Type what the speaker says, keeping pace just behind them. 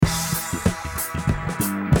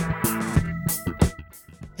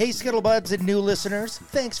Hey Scuttlebuds and new listeners,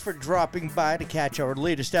 thanks for dropping by to catch our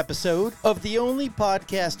latest episode of the only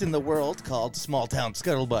podcast in the world called Small Town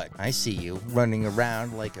Scuttlebutt. I see you running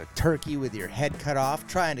around like a turkey with your head cut off,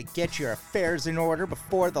 trying to get your affairs in order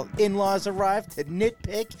before the in-laws arrive to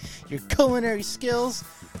nitpick your culinary skills,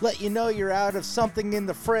 let you know you're out of something in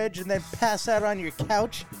the fridge, and then pass out on your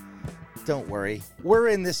couch. Don't worry, we're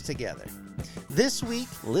in this together. This week,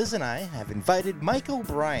 Liz and I have invited Mike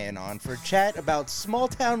O'Brien on for a chat about small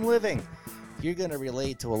town living. You're going to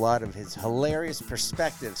relate to a lot of his hilarious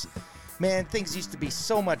perspectives. Man, things used to be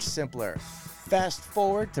so much simpler. Fast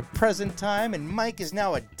forward to present time, and Mike is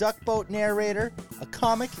now a duck boat narrator, a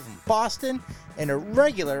comic from Boston, and a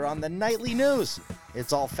regular on the nightly news.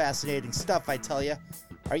 It's all fascinating stuff, I tell you.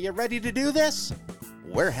 Are you ready to do this?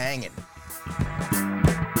 We're hanging.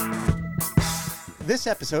 This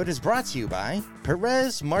episode is brought to you by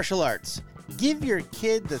Perez Martial Arts. Give your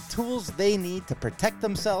kid the tools they need to protect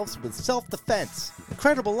themselves with self-defense,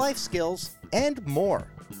 incredible life skills, and more.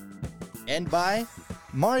 And by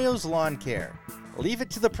Mario's Lawn Care. Leave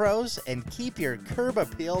it to the pros and keep your curb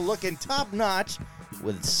appeal looking top-notch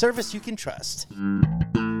with service you can trust.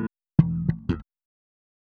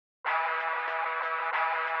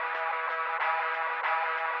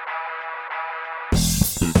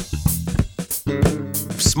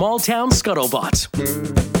 Small Town Scuttlebutt.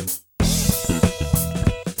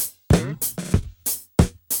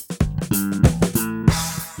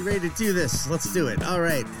 You ready to do this? Let's do it. All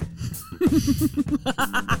right.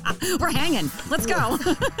 We're hanging. Let's go.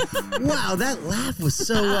 Wow, that laugh was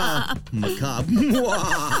so macabre.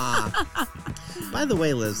 By the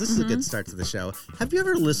way, Liz, this is a good start to the show. Have you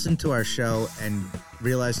ever listened to our show and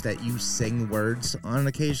realized that you sing words on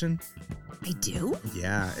occasion? I do?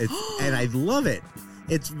 Yeah, and I love it.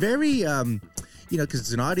 It's very, because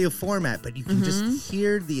it's an audio format, but you can just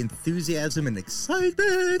hear the enthusiasm and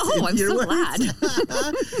excitement. Oh, I'm so glad.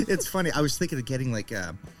 It's funny. I was thinking of getting like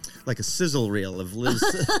a sizzle reel of Liz,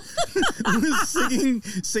 Liz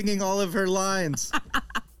singing all of her lines.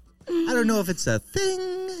 I don't know if it's a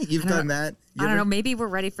thing. You've done that. I don't know. Maybe we're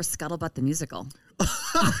ready for Scuttlebutt the musical.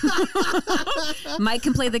 Mike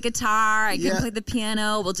can play the guitar. I can play the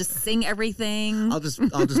piano. We'll just sing everything. I'll just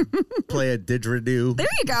play a didgeridoo. There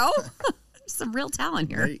you go. Some real talent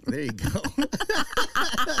here. There you go.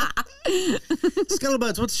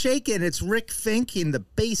 Scuttlebutts, what's shaking? It's Rick Fink in the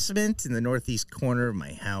basement in the northeast corner of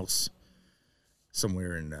my house.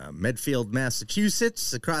 Somewhere in Medfield,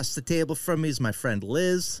 Massachusetts. Across the table from me is my friend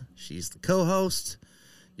Liz. She's the co-host.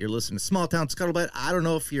 You're listening to Small Town Scuttlebutt. I don't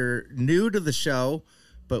know if you're new to the show,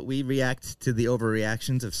 but we react to the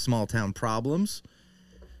overreactions of small town problems.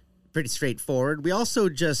 Pretty straightforward. We also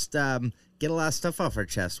just get a lot of stuff off our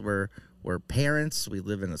chest. We're parents. We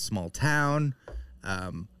live in a small town.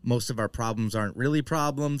 Most of our problems aren't really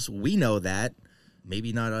problems. We know that.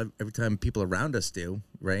 Maybe not every time people around us do,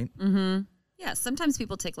 right? Mm-hmm. Yeah, sometimes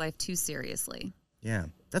people take life too seriously. Yeah,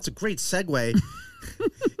 that's a great segue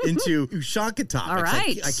into Ushanka topics. All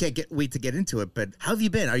right. I can't wait to get into it, but how have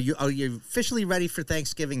you been? Are you officially ready for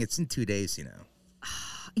Thanksgiving? It's in 2 days,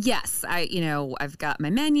 Yes, I've got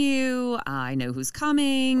my menu. I know who's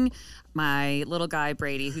coming. My little guy,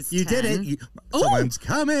 Brady, who's 10. You did it. Someone's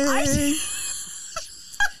coming.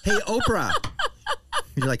 Hey, Oprah.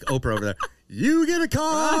 You're like Oprah over there. You get a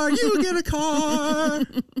car. You get a car.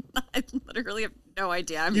 I literally have no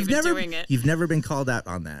idea. I'm even doing it. You've never been called out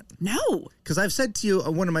on that. No. Because I've said to you,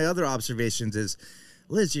 one of my other observations is,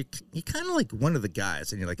 Liz, you're kind of like one of the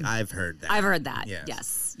guys. And you're like, I've heard that. I've heard that.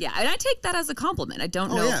 Yes. Yeah. And I take that as a compliment. I don't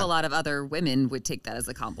know if a lot of other women would take that as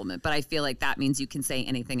a compliment, but I feel like that means you can say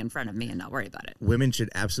anything in front of me and not worry about it. Women should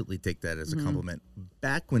absolutely take that as a compliment.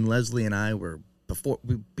 Back when Leslie and I were,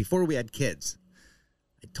 before we had kids,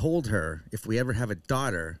 I told her if we ever have a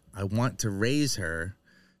daughter, I want to raise her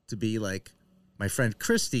to be like my friend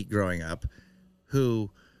Christy growing up,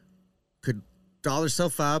 who could doll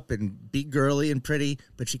herself up and be girly and pretty,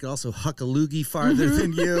 but she could also huck a loogie farther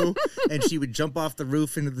than you, and she would jump off the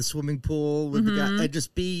roof into the swimming pool with the guy and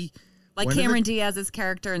just be like Cameron Diaz's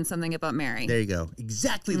character in Something About Mary. There you go.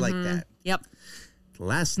 Exactly like that. Yep.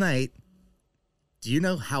 Last night, do you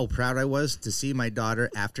know how proud I was to see my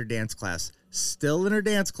daughter after dance class, still in her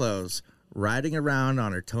dance clothes, riding around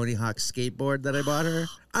on her Tony Hawk skateboard that I bought her?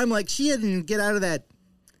 I'm like, she didn't get out of that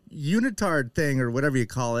unitard thing or whatever you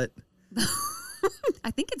call it.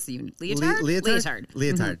 I think it's leotard. Leotard.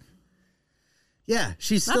 Mm-hmm. Yeah,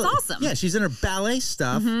 she's still. That's awesome. Yeah, she's in her ballet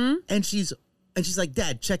stuff, and she's like,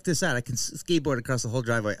 Dad, check this out. I can skateboard across the whole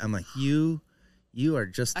driveway. I'm like, you are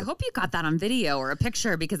just. I hope you got that on video or a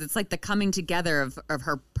picture, because it's like the coming together of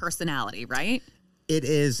her personality, right? It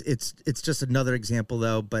is. It's just another example,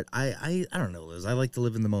 though. But I don't know, Liz. I like to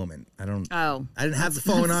live in the moment. I don't. Oh, I didn't have the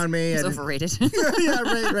phone on me. It's overrated. Yeah,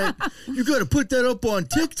 right. You got to put that up on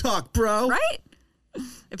TikTok, bro. Right?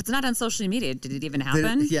 If it's not on social media, did it even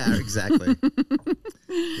happen? Yeah, exactly.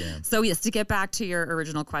 Yeah. So yes, to get back to your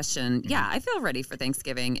original question, yeah, I feel ready for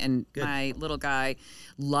Thanksgiving, and my little guy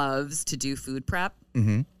loves to do food prep.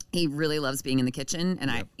 Mm-hmm. He really loves being in the kitchen,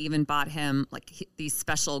 and I even bought him these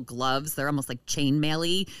special gloves. They're almost like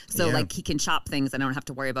chainmail-y, so like he can chop things. And I don't have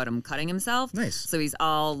to worry about him cutting himself. Nice. So he's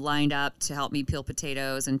all lined up to help me peel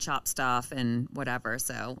potatoes and chop stuff and whatever.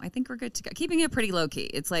 So I think we're good to go. Keeping it pretty low key.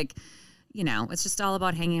 It's like, it's just all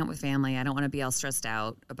about hanging out with family. I don't want to be all stressed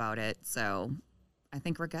out about it. So I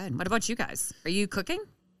think we're good. What about you guys? Are you cooking?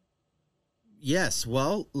 Yes.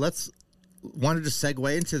 Well, wanted to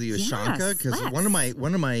segue into the Ushanka because one of my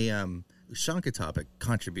Ushanka topic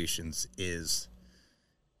contributions is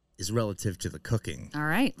relative to the cooking. All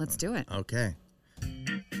right, let's do it. Okay.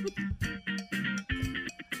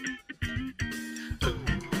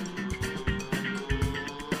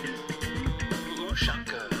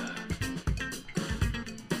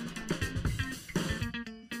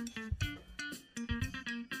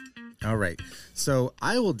 All right. So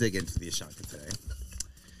I will dig into the Ushanka today.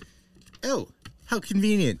 Oh, how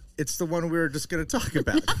convenient. It's the one we were just going to talk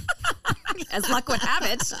about. As luck would have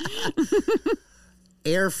it.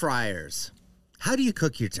 Air fryers. How do you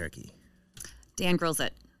cook your turkey? Dan grills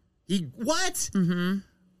it. What? Mm-hmm.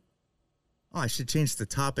 Oh, I should change the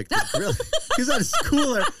topic to grill because that's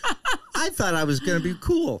cooler. I thought I was going to be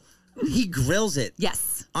cool. He grills it.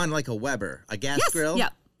 Yes. On like a Weber, a gas grill?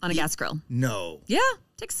 Yep, on a gas grill. No. Yeah.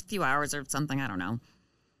 Takes a few hours or something. I don't know.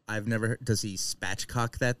 I've never heard. Does he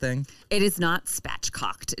spatchcock that thing? It is not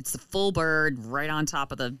spatchcocked. It's a full bird right on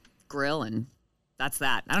top of the grill, and that's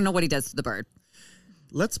that. I don't know what he does to the bird.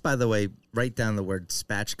 Let's, by the way, write down the word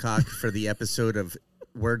spatchcock for the episode of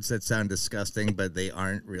words that sound disgusting, but they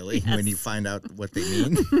aren't really when you find out what they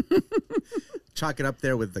mean. Chalk it up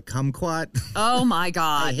there with the kumquat. Oh, my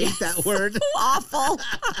God. I hate that word. Awful.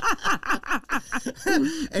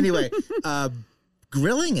 Anyway,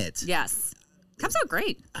 grilling it. Yes. Comes out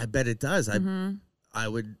great. I bet it does. Mm-hmm. I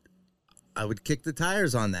would kick the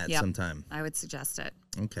tires on that sometime. I would suggest it.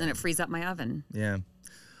 Okay. And it frees up my oven. Yeah.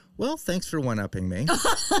 Well, thanks for one-upping me. How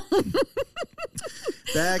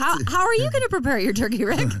are you going to prepare your turkey,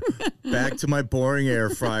 Rick? Back to my boring air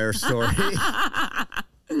fryer story.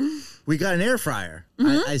 We got an air fryer.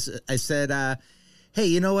 Mm-hmm. I said, hey,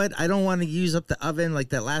 you know what? I don't want to use up the oven like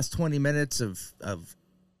that last 20 minutes of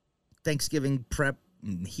Thanksgiving prep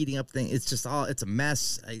and heating up thing. It's a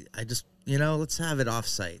mess. I just, let's have it off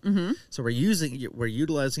site. Mm-hmm. So we're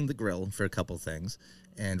utilizing the grill for a couple things,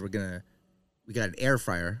 and we got an air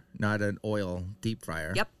fryer, not an oil deep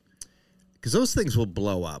fryer. Yep. Because those things will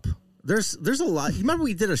blow up. There's a lot. You remember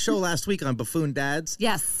we did a show last week on buffoon dads?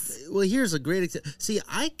 Yes. Well, here's a great example. See,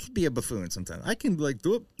 I could be a buffoon sometimes. I can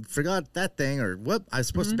forgot that thing, or what? I was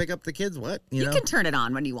supposed to pick up the kids. What? You can turn it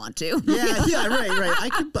on when you want to. Yeah, right. I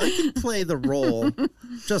can play the role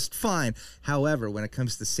just fine. However, when it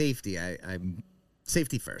comes to safety, I'm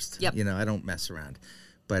safety first. Yep. I don't mess around.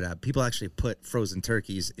 But people actually put frozen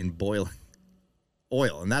turkeys in boiling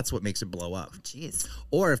oil, and that's what makes it blow up. Jeez.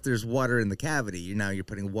 Or if there's water in the cavity, you're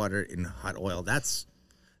putting water in hot oil. That's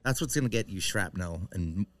what's going to get you shrapnel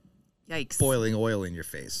and yikes, boiling oil in your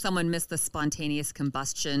face. Someone missed the spontaneous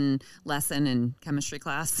combustion lesson in chemistry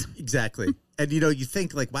class. Exactly. And you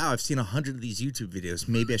think like, wow, I've seen 100 of these YouTube videos.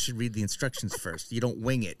 Maybe I should read the instructions first. You don't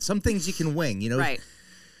wing it. Some things you can wing, Right.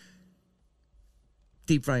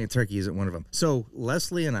 Deep frying a turkey isn't one of them. So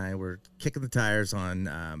Leslie and I were kicking the tires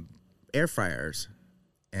on air fryers.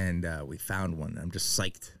 And we found one. I'm just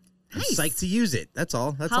psyched. Nice. I'm psyched to use it. That's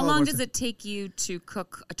all. How long does it take you to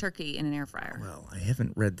cook a turkey in an air fryer? Well, I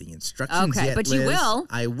haven't read the instructions yet, but Liz. you will.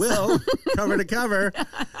 I will, cover to cover.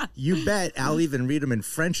 You bet. I'll even read them in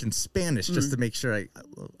French and Spanish just to make sure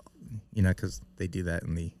because they do that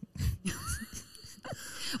in the...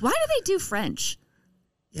 Why do they do French?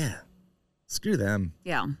 Yeah. Screw them.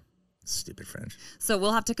 Yeah. Stupid French. So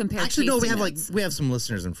we'll have to compare. Actually, no, we have some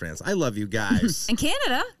listeners in France. I love you guys. In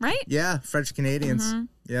Canada, right? Yeah, French Canadians. Mm-hmm.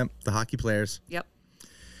 Yeah, the hockey players. Yep.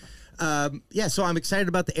 So I'm excited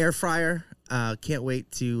about the air fryer. Can't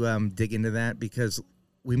wait to dig into that because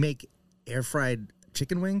we make air fried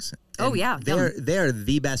chicken wings. Oh yeah, they're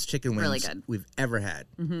the best chicken wings really good. We've ever had.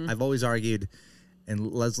 Mm-hmm. I've always argued,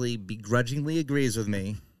 and Leslie begrudgingly agrees with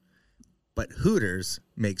me. But Hooters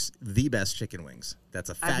makes the best chicken wings. That's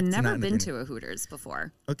a fact. I've never been to a Hooters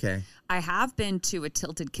before. Okay. I have been to a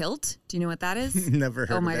Tilted Kilt. Do you know what that is? Never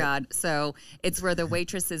heard of it. Oh, my God. So it's where the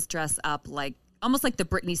waitresses dress up like almost like the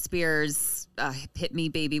Britney Spears "Hit Me,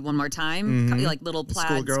 Baby, One More Time," like little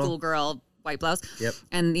plaid schoolgirl white blouse. Yep.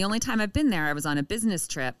 And the only time I've been there, I was on a business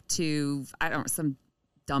trip to some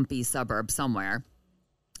dumpy suburb somewhere.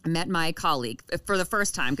 I met my colleague for the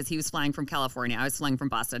first time because he was flying from California. I was flying from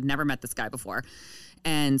Boston. I'd never met this guy before.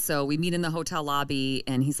 And so we meet in the hotel lobby,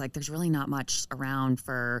 and he's like, there's really not much around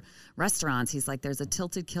for restaurants. He's like, there's a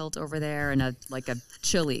Tilted Kilt over there and a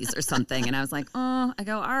Chili's or something. And I was like, oh, I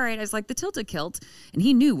go, all right. I was like, the Tilted Kilt. And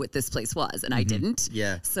he knew what this place was, and I didn't.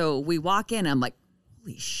 Yeah. So we walk in, I'm like,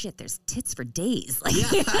 holy shit, there's tits for days. Like,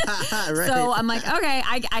 Right. So I'm like, okay,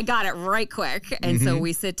 I got it right quick. And so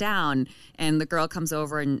we sit down, and the girl comes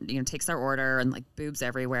over and, takes our order, and like boobs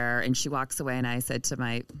everywhere. And she walks away, and I said to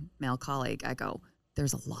my male colleague, I go,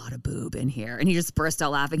 there's a lot of boob in here. And he just burst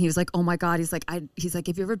out laughing. He was like, oh my God. He's like, have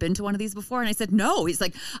you ever been to one of these before? And I said, no. He's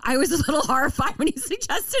like, I was a little horrified when he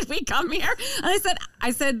suggested we come here. And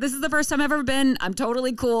I said, this is the first time I've ever been. I'm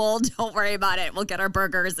totally cool. Don't worry about it. We'll get our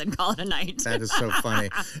burgers and call it a night. That is so funny.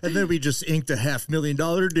 And then we just inked a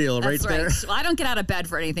 $500,000 deal That's right there. Well, I don't get out of bed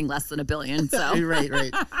for anything less than $1 billion. So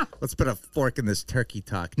Right. Let's put a fork in this turkey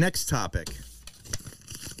talk. Next topic.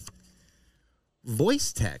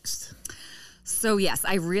 Voice text. So, yes,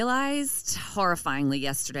 I realized horrifyingly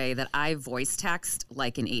yesterday that I voice text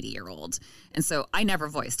like an 80-year-old. And so I never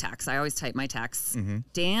voice text. I always type my texts.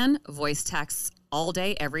 Dan voice texts all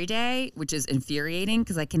day, every day, which is infuriating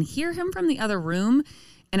because I can hear him from the other room.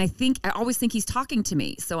 And I always think he's talking to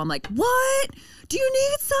me. So I'm like, what? Do you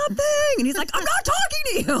need something? And he's like, I'm not talking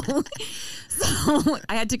to you. So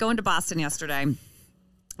I had to go into Boston yesterday.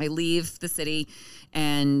 I leave the city,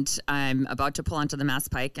 and I'm about to pull onto the Mass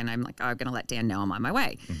Pike, and I'm like, I'm going to let Dan know I'm on my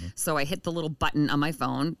way. So I hit the little button on my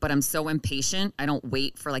phone, but I'm so impatient. I don't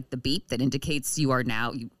wait for like the beep that indicates you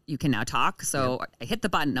can now talk. So I hit the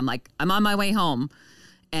button. I'm like, I'm on my way home.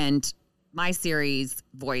 And my Siri's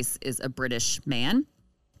voice is a British man.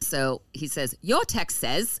 So he says, your text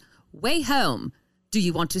says, way home. Do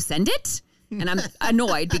you want to send it? And I'm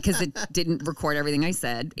annoyed because it didn't record everything I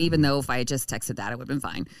said, even though if I had just texted that, it would have been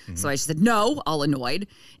fine. So I just said, no, all annoyed.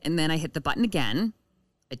 And then I hit the button again.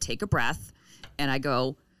 I take a breath, and I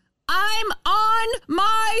go, I'm on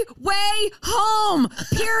my way home,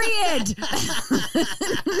 period.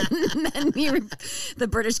 And then the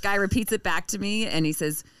British guy repeats it back to me, and he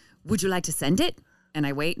says, would you like to send it? And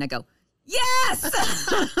I wait, and I go, yes!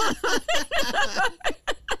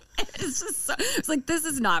 It's like, this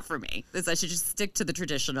is not for me. I should just stick to the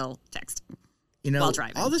traditional texting. While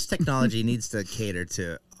driving. All this technology needs to cater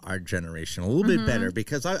to our generation a little bit better,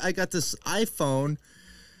 because I got this iPhone,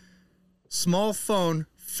 small phone,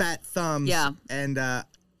 fat thumbs. Yeah. And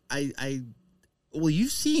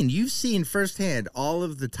you've seen firsthand all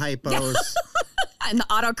of the typos. And the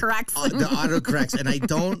autocorrects. The autocorrects. And I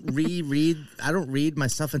don't read my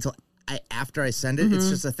stuff until after I send it. It's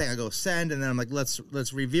just a thing. I go send, and then I'm like, let's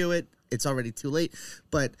review it. It's already too late.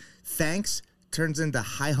 But thanks turns into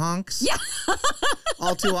hi honks. Yeah.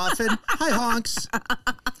 All too often. Hi honks.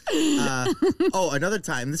 Another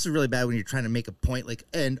time. This is really bad when you're trying to make a point, like,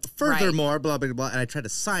 and furthermore, blah, blah, blah. And I try to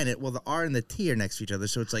sign it. Well, the R and the T are next to each other.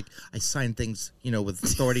 So it's like I sign things, with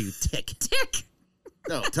authority. You tick. Tick.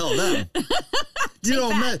 No, tell them. You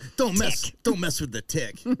don't mess with the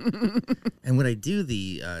tick. And when I do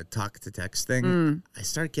the talk to text thing, I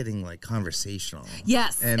start getting like conversational.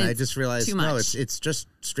 Yes, and I just realized it's just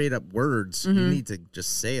straight up words. You need to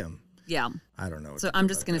just say them. Yeah, I don't know. So I'm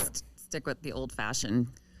just gonna stick with the old fashioned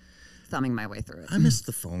thumbing my way through it. I miss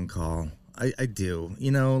the phone call. I do.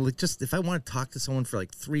 Like just if I want to talk to someone for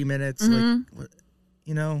like 3 minutes, like,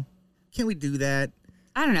 can't we do that?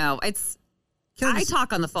 I don't know. I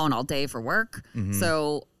talk on the phone all day for work,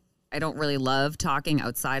 so I don't really love talking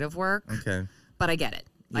outside of work. Okay. But I get it.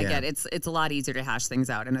 Yeah. I get it. It's a lot easier to hash things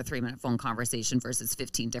out in a 3-minute phone conversation versus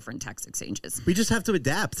 15 different text exchanges. We just have to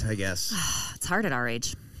adapt, I guess. It's hard at our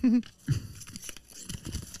age.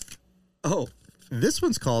 Oh, this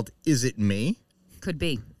one's called Is It Me? Could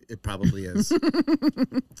be. It probably is.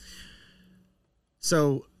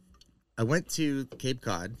 So I went to Cape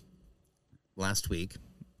Cod last week.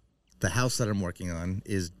 The house that I'm working on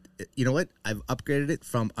is, you know what? I've upgraded it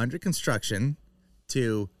from under construction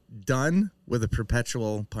to done with a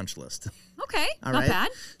perpetual punch list. Okay, All not right? bad.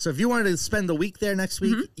 So if you wanted to spend the week there next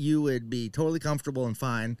week, you would be totally comfortable and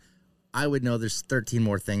fine. I would know there's 13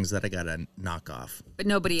 more things that I got to knock off. But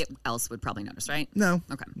nobody else would probably notice, right? No.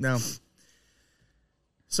 Okay. No.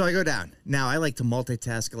 So I go down. Now, I like to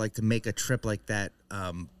multitask. I like to make a trip like that.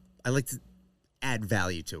 I like to add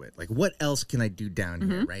value to it. Like, what else can I do down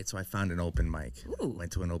here, right? So I found an open mic. Ooh.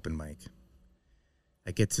 Went to an open mic.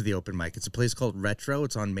 I get to the open mic. It's a place called Retro.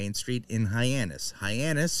 It's on Main Street in Hyannis.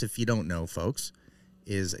 Hyannis, if you don't know, folks,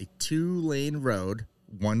 is a 2-lane road,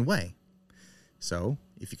 one way. So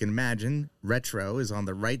if you can imagine, Retro is on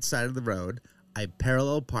the right side of the road. I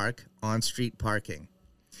parallel park on street parking.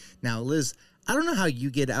 Now, Liz, I don't know how you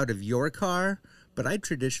get out of your car, but I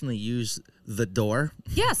traditionally use the door.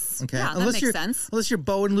 Yes. Okay. Yeah, that makes sense. Unless you're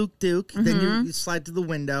Bo and Luke Duke, then you slide to the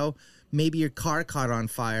window. Maybe your car caught on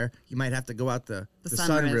fire. You might have to go out the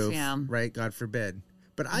sunroof, yeah. right? God forbid.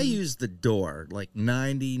 But I use the door like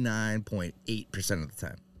 99.8% of the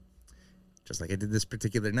time, just like I did this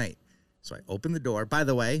particular night. So I open the door. By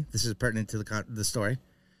the way, this is pertinent to the story.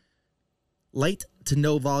 Light to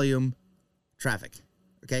no volume traffic,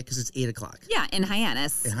 okay? Because it's 8 o'clock. Yeah, in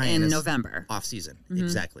Hyannis in November. Off season,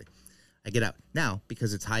 exactly. I get out. Now,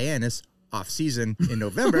 because it's Hyannis, off season in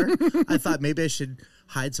November, I thought maybe I should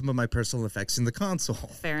hide some of my personal effects in the console.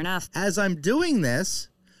 Fair enough. As I'm doing this,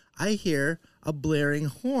 I hear a blaring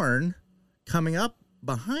horn coming up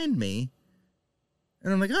behind me.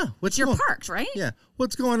 And I'm like, oh, You're parked, right? Yeah.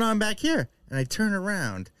 What's going on back here? And I turn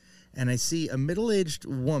around and I see a middle-aged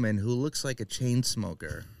woman who looks like a chain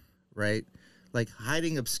smoker, right? Like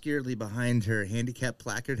hiding obscurely behind her handicap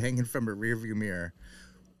placard hanging from her rearview mirror.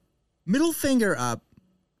 Middle finger up,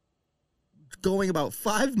 going about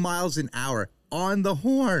 5 miles an hour on the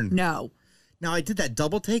horn. No. Now I did that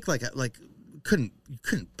double take, like you couldn't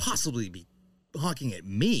possibly be honking at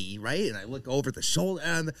me, right? And I look over the shoulder,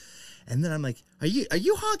 and then I'm like, "Are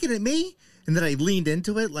you honking at me?" And then I leaned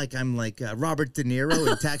into it like I'm like Robert De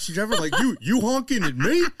Niro in Taxi Driver, like you honking at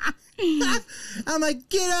me? I'm like,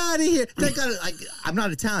 get out of here! I'm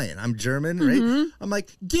not Italian, I'm German, right? I'm like,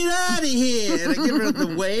 get out of here! And I give her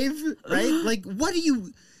the wave, right? Like, what do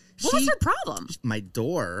you? What was her problem? My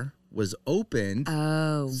door was opened,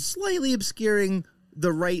 Oh. slightly obscuring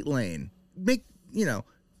the right lane.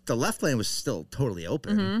 The left lane was still totally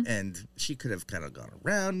open, and she could have kind of gone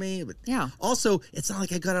around me. But Yeah. also, it's not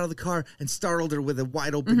like I got out of the car and startled her with a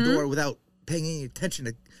wide open door without paying any attention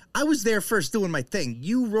to. I was there first doing my thing.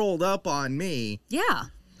 You rolled up on me. Yeah.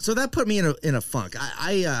 So that put me in a funk.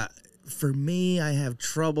 For me, I have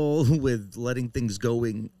trouble with letting things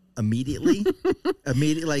going immediately.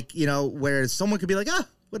 Whereas someone could be like,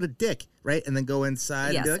 what a dick, right? And then go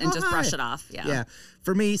inside Yes, and be like, and just hi. brush it off. Yeah. Yeah.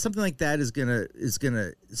 For me, something like that is gonna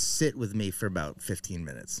sit with me for about 15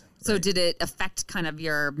 minutes. So did it affect kind of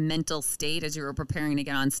your mental state as you were preparing to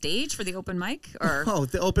get on stage for the open mic? Or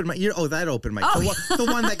The open mic. That open mic. The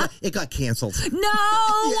one that got canceled. No!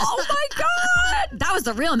 Oh my God! That was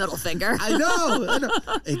the real middle finger. I know.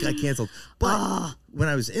 It got canceled. But when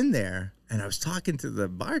I was in there and I was talking to the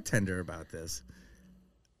bartender about this,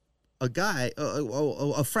 a guy,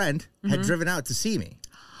 a friend, had driven out to see me.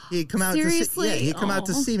 He had come out Seriously? to see, he'd come out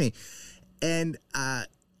to see me. And I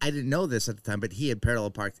didn't know this at the time, but he had parallel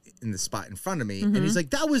parked in the spot in front of me. And he's like,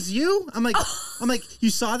 that was you? I'm like, you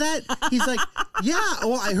saw that? He's like, yeah.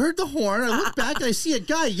 Well, I heard the horn. I look back and I see a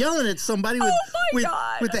guy yelling at somebody with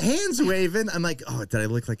the hands waving. I'm like, oh, did I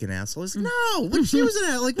look like an asshole? He's like, no, what? She was an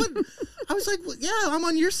asshole. Like, what? I was like, well, yeah, I'm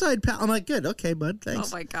on your side, pal. I'm like, good. Okay, bud.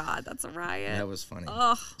 Thanks. Oh my God, that's a riot. That was funny.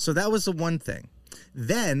 Ugh. So that was the one thing.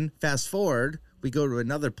 Then fast forward, we go to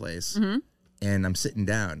another place and I'm sitting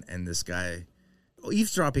down and this guy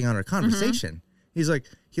eavesdropping on our conversation. He's like,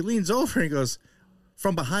 he leans over and he goes,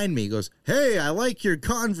 from behind me, he goes, hey, I like your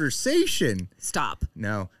conversation. Stop.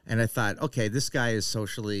 No. And I thought, okay, this guy is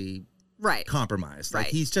socially compromised. Like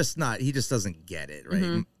he just doesn't get it,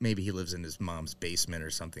 right? Maybe he lives in his mom's basement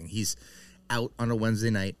or something. He's out on a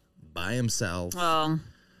Wednesday night by himself. Oh.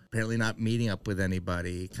 Apparently not meeting up with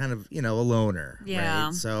anybody, kind of, a loner. Yeah.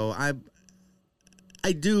 Right? So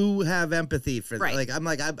I do have empathy for that. Right. I'm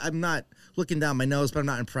not looking down my nose, but I'm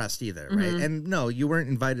not impressed either. Right. And no, you weren't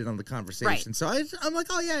invited on the conversation. Right. So I'm like,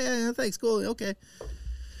 oh yeah, thanks. Cool. Okay.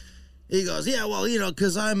 He goes, yeah, well,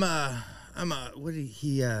 cause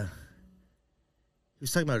he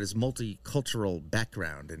was talking about his multicultural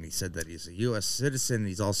background. And he said that he's a U.S. citizen.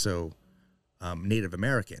 He's also Native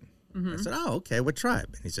American. I said, oh, okay. What tribe?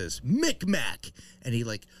 And he says, Micmac. And he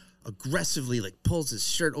aggressively pulls his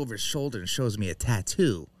shirt over his shoulder and shows me a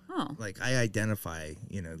tattoo. Oh. I identify,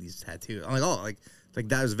 these tattoos. I'm like, oh, like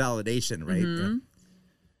that was validation, right?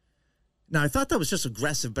 Now I thought that was just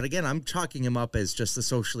aggressive, but again, I'm chalking him up as just a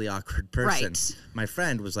socially awkward person. Right. My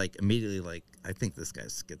friend was immediately I think this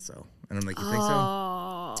guy's schizo. And I'm like, you think so?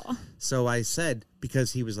 Oh. So I said,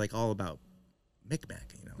 because he was all about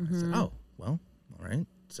Micmac, I said, oh, well, all right.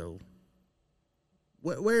 So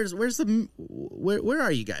where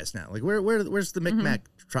are you guys now? Where's the Micmac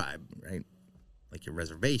tribe, right? Like your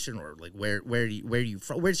reservation or where are you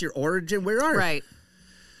from? Where's your origin? Where are you? Right.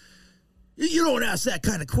 You don't ask that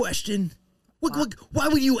kind of question. Why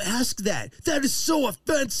would you ask that? That is so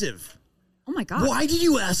offensive. Oh, my God. Why did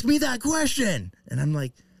you ask me that question? And I'm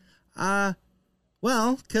like,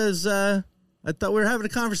 well, because I thought we were having a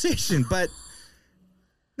conversation, but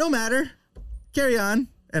no matter. Carry on.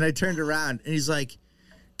 And I turned around, and he's like,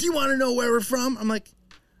 do you want to know where we're from? I'm like,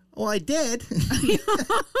 well, I did.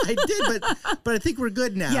 I did, but I think we're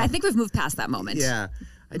good now. Yeah, I think we've moved past that moment. Yeah,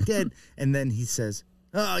 I did. And then he says,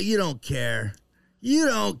 oh, you don't care. You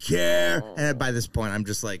don't care. And by this point, I'm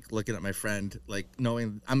just like looking at my friend, like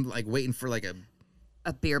knowing I'm like waiting for like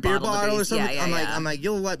a beer bottle or something. Yeah, I'm like,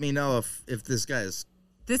 you'll let me know if this guy is.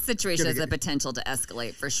 This situation has the potential to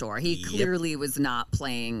escalate for sure. He clearly was not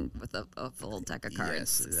playing with a full deck of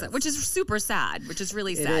cards, which is super sad, which is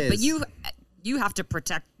really sad. But you have to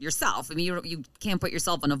protect yourself. I mean, you can't put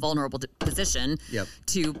yourself in a vulnerable position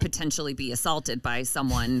to potentially be assaulted by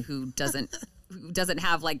someone who doesn't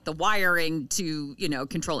have like the wiring to,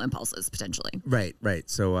 control impulses potentially. Right.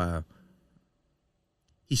 So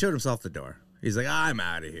he showed himself the door. He's like, I'm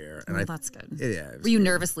out of here. And that's good. Yeah. Were you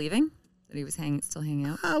nervous leaving? That he was still hanging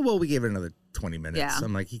out? Well, we gave it another 20 minutes. Yeah.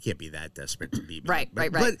 I'm like, he can't be that desperate to be. Right.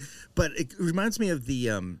 But it reminds me of the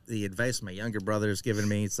advice my younger brother's given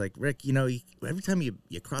me. It's like, Rick, every time you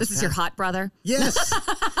cross This is your hot brother? Yes.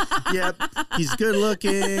 Yep. He's good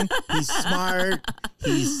looking. He's smart.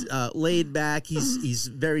 He's laid back. He's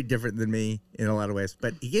very different than me in a lot of ways.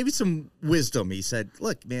 But he gave me some wisdom. He said,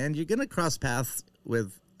 look, man, you're going to cross paths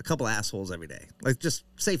with a couple assholes every day. Like, just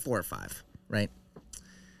say 4 or 5, right?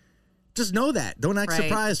 Just know that. Don't act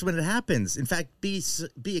surprised when it happens. In fact, be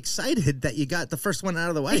excited that you got the first one out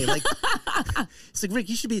of the way. Like, it's like, Rick,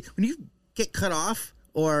 you should be, when you get cut off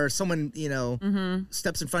or someone,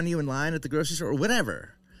 steps in front of you in line at the grocery store or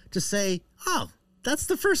whatever, just say, oh, that's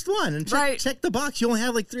the first one. And check the box. You only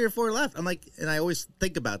have like 3 or 4 left. I'm like, and I always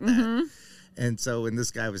think about that. And so when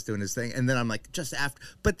this guy was doing his thing, and then I'm like, just after,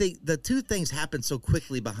 but the two things happen so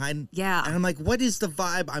quickly behind. Yeah. And I'm like, what is the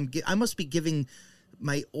vibe I must be giving?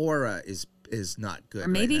 My aura is not good. Or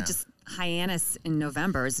maybe right now. just Hyannis in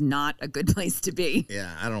November is not a good place to be.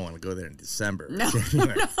 Yeah, I don't want to go there in December. No,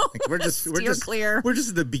 January. no. Like, we're just clear. We're just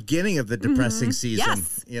at the beginning of the depressing season.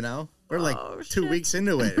 Yes. We're like 2 weeks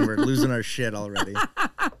into it, and we're losing our shit already.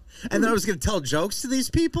 And then I was going to tell jokes to these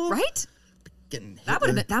people, right?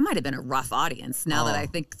 That might have been a rough audience. Now that I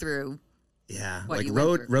think through. Yeah, like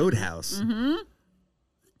Roadhouse. Mm-hmm.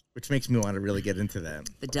 Which makes me want to really get into that.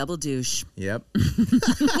 The double douche. Yep.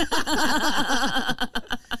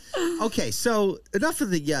 Okay, so enough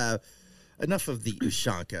of the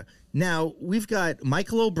Ushanka. Now we've got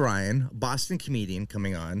Michael O'Brien, Boston comedian,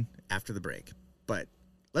 coming on after the break. But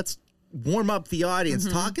let's warm up the audience,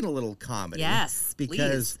 talking a little comedy. Yes,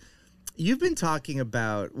 because you've been talking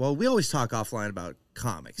about. Well, we always talk offline about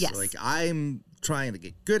comics. Yes. Like, I'm trying to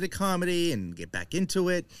get good at comedy and get back into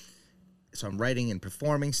it. So I'm writing and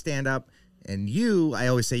performing stand-up. And I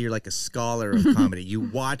always say you're like a scholar of comedy. You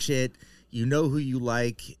watch it. You know who you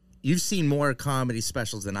like. You've seen more comedy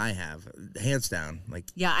specials than I have, hands down. Like,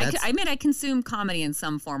 yeah, I consume comedy in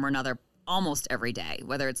some form or another almost every day,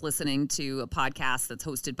 whether it's listening to a podcast that's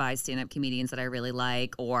hosted by stand-up comedians that I really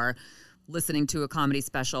like, or listening to a comedy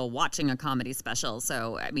special, watching a comedy special.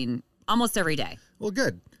 So, I mean, almost every day. Well,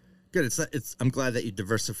 good. I'm glad that you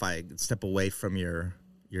diversify and step away from your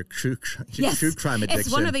true crime addiction. It's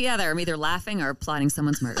one or the other. I'm either laughing or plotting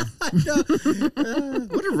someone's murder.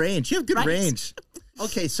 What a range. You have good range.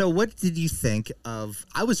 Okay, so what did you think of...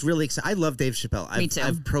 I was really excited. I love Dave Chappelle. Me too.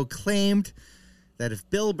 I've proclaimed that if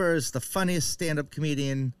Bill Burr is the funniest stand-up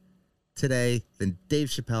comedian today, then Dave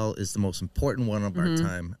Chappelle is the most important one of our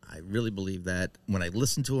time. I really believe that. When I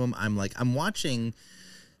listen to him, I'm like, I'm watching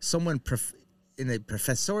someone in a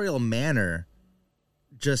professorial manner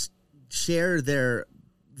just share their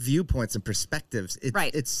viewpoints and perspectives.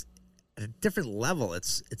 It's at a different level.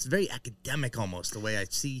 It's very academic almost, the way I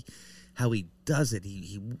see how he does it.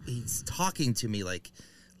 He's talking to me like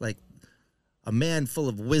a man full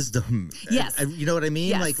of wisdom. Yes. You know what I mean?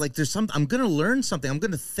 Yes. Like there's I'm going to learn something. I'm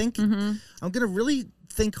going to think, I'm going to really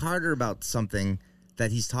think harder about something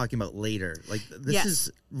that he's talking about later. Like, this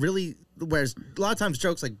is really, whereas a lot of times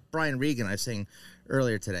jokes like Brian Regan, I was saying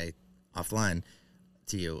earlier today offline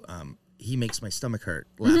to you, he makes my stomach hurt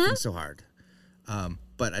laughing so hard.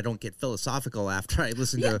 But I don't get philosophical after I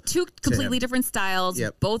listen to two completely different styles,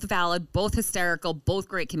 Yep. both valid, both hysterical, both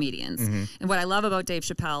great comedians. And what I love about Dave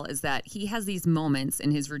Chappelle is that he has these moments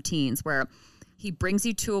in his routines where he brings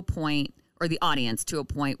you to a point, or the audience to a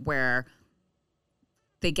point where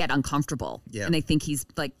they get uncomfortable and they think he's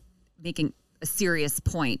like making a serious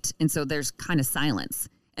point, and so there's kind of silence.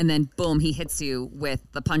 and then boom, he hits you with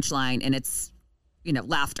the punchline, and it's,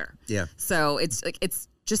 laughter. Yeah. So it's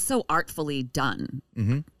just so artfully done,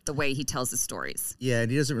 the way he tells his stories. Yeah,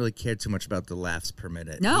 and he doesn't really care too much about the laughs per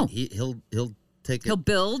minute. No. He'll take it. He'll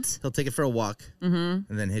build. He'll take it for a walk and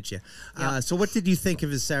then hit you. Yep. So what did you think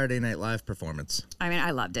of his Saturday Night Live performance? I mean,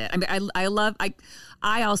 I loved it. I mean,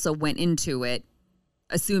 I also went into it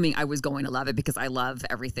assuming I was going to love it because I love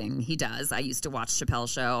everything he does. I used to watch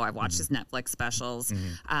Chappelle's Show. I watched his Netflix specials.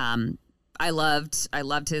 I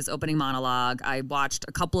loved his opening monologue. I watched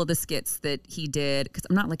a couple of the skits that he did because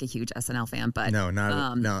I'm not like a huge SNL fan, but No.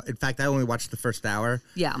 In fact, I only watched the first hour.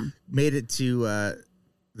 Yeah. Made it to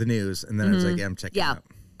the news, and then I was like, I'm checking it out.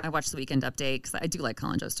 I watched the Weekend Update because I do like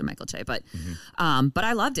Colin Jost and Michael Che, but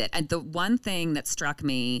I loved it. And the one thing that struck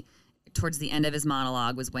me towards the end of his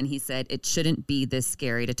monologue was when he said, it shouldn't be this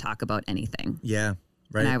scary to talk about anything. Yeah,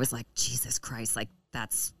 right. And I was like, Jesus Christ, like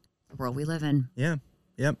that's the world we live in. Yeah,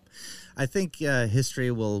 yep. I think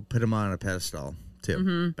history will put him on a pedestal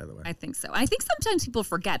too, by the way. I think so. I think sometimes people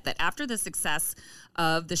forget that after the success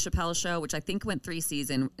of the Chappelle Show, which I think went 3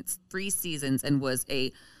 seasons and was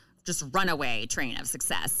a just runaway train of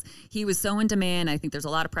success. He was so in demand. I think there's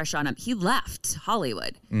a lot of pressure on him. He left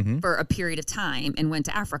Hollywood for a period of time and went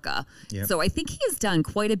to Africa. Yep. So I think he has done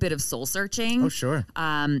quite a bit of soul searching. Oh, sure.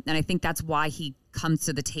 And I think that's why he comes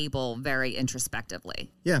to the table very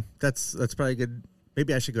introspectively. Yeah, that's probably good.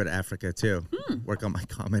 Maybe I should go to Africa too. Work on my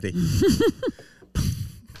comedy.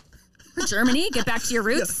 Germany, get back to your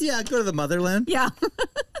roots. Yeah, go to the motherland. Yeah.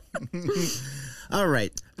 All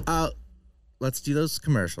right. Let's do those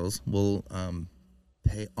commercials. We'll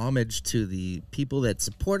pay homage to the people that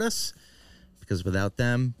support us, because without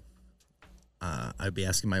them, I'd be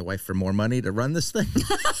asking my wife for more money to run this thing.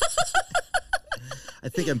 I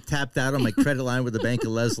think I'm tapped out on my credit line with the Bank of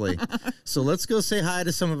Leslie. So let's go say hi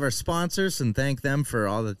to some of our sponsors and thank them for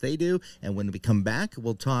all that they do. And when we come back,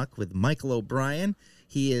 we'll talk with Michael O'Brien.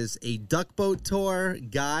 He is a duck boat tour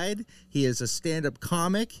guide. He is a stand-up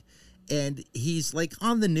comic. And he's like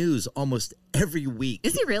on the news almost every week.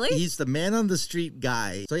 Is he really? He's the man on the street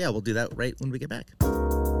guy. So yeah, we'll do that right when we get back.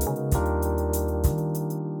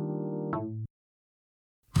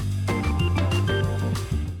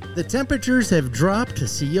 The temperatures have dropped,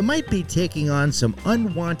 so you might be taking on some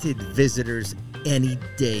unwanted visitors any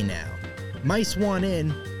day now. Mice want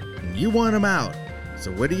in, and you want them out.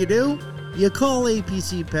 So what do? You call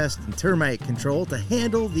APC Pest and Termite Control to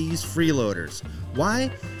handle these freeloaders.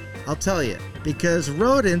 Why? I'll tell you, because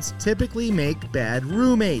rodents typically make bad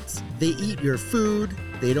roommates. They eat your food,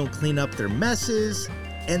 they don't clean up their messes,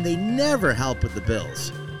 and they never help with the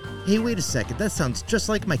bills. Hey, wait a second, that sounds just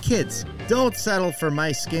like my kids. Don't settle for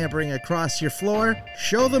mice scampering across your floor.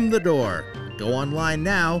 Show them the door. Go online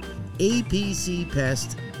now,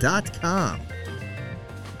 apcpest.com.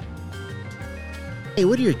 Hey,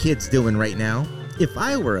 what are your kids doing right now? If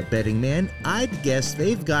I were a betting man, I'd guess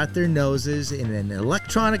they've got their noses in an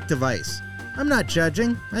electronic device. I'm not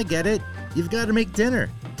judging, I get it. You've got to make dinner,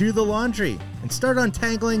 do the laundry, and start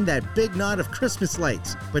untangling that big knot of Christmas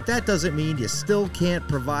lights. But that doesn't mean you still can't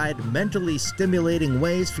provide mentally stimulating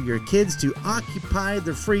ways for your kids to occupy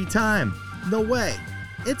their free time. No way.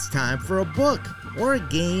 It's time for a book, or a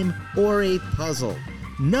game, or a puzzle.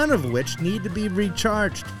 None of which need to be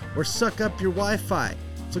recharged or suck up your Wi-Fi.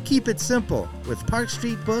 So keep it simple with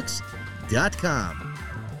ParkStreetBooks.com.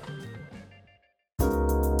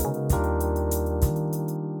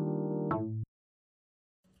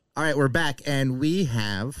 All right, we're back, and we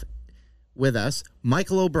have with us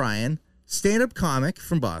Michael O'Brien, stand-up comic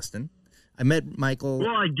from Boston. I met Michael.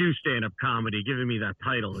 Well, I do stand-up comedy. Giving me that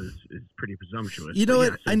title is pretty presumptuous. You know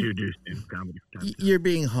what? Yes, I do stand-up comedy. You're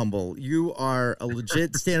being humble. You are a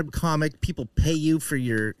legit stand-up comic. People pay you for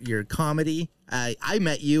your comedy. I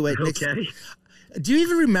met you at Nick's. Okay. Do you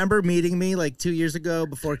even remember meeting me like 2 years ago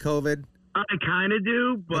before COVID? I kind of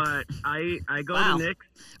do, but I go Wow. to Nick's.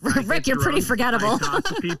 Rick, you're pretty forgettable. I talk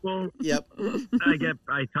to people. Yep.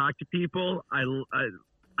 I talk to people.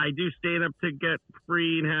 I do stand up to get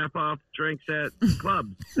free and half off drinks at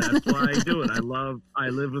clubs. That's why I do it. I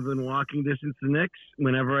live within walking distance to Nick's.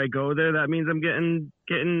 Whenever I go there, that means I'm getting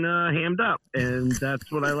hammed up, and that's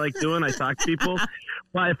what I like doing. I talk to people.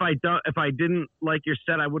 But if I didn't like your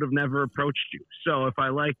set, I would have never approached you. So if I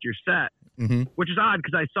liked your set, which is odd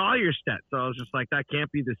because I saw your set. So I was just like, that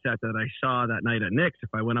can't be the set that I saw that night at Nick's if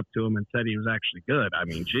I went up to him and said he was actually good. I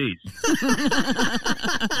mean, geez.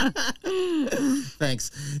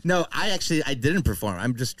 Thanks. No, I didn't perform.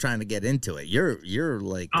 I'm just trying to get into it. You're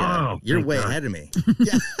like, you're way ahead of me.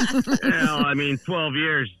 Yeah. Well, I mean, 12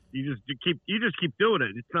 years. You just keep doing it.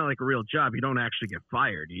 It's not like a real job. You don't actually get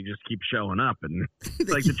fired. You just keep showing up, and it's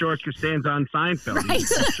like the George Costanza on Seinfeld. Right. You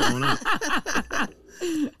just keep showing up.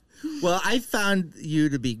 Well, I found you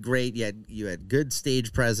to be great. You had good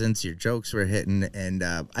stage presence. Your jokes were hitting, and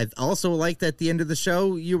I also liked at the end of the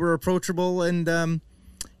show you were approachable and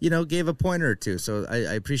gave a pointer or two. So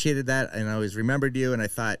I appreciated that, and I always remembered you. And I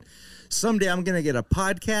thought, someday I'm going to get a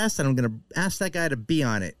podcast, and I'm going to ask that guy to be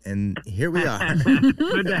on it. And here we are.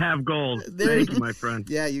 Good to have goals. Thank you, my friend.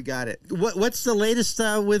 Yeah, you got it. What's the latest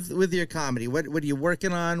with your comedy? What are you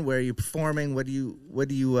working on? Where are you performing? What do you?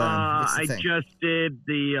 What's the I thing? just did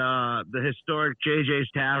the historic JJ's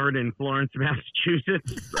Tavern in Florence,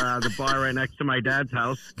 Massachusetts. The bar right next to my dad's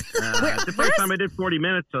house. The first time I did 40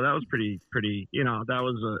 minutes, so that was pretty. That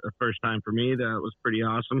was a first time for me. That was pretty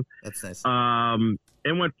awesome. That's nice.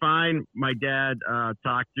 It went fine. My dad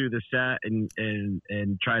talked through the set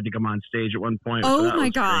and tried to come on stage at one point. Oh so my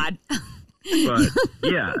God. But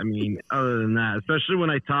yeah, I mean, other than that, especially when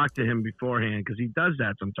I talk to him beforehand, because he does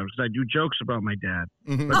that sometimes. Because I do jokes about my dad,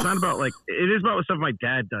 but it's not about it is about stuff my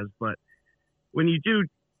dad does. But when you do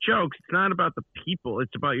jokes, it's not about the people.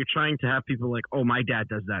 It's about you're trying to have people like, oh, my dad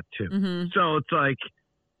does that too. So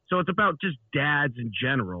it's about just dads in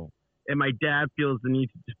general. And my dad feels the need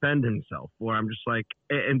to defend himself. Or I'm just like,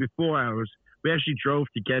 and before we actually drove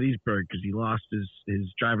to Gettysburg because he lost his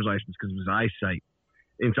driver's license because of his eyesight.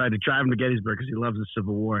 And so I had to drive him to Gettysburg because he loves the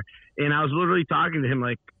Civil War. And I was literally talking to him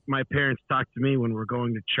like my parents talked to me when we're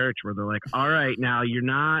going to church, where they're like, all right, now you're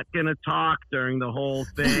not going to talk during the whole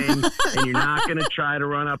thing. And you're not going to try to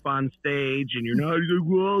run up on stage. And you're not, he's like,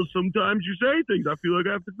 well, sometimes you say things. I feel like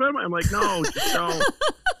I have to defend. I'm like, no, just don't.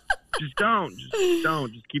 Just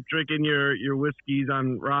don't. Just keep drinking your whiskeys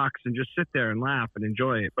on rocks and just sit there and laugh and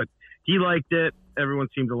enjoy it. But he liked it. Everyone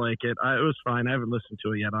seemed to like it. It was fine. I haven't listened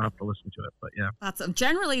to it yet. I'll have to listen to it. But yeah. Awesome.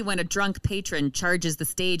 Generally, when a drunk patron charges the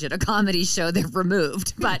stage at a comedy show, they're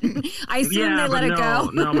removed. But I assume they let it go.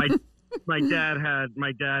 No, my dad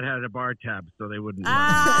had a bar tab, so they wouldn't.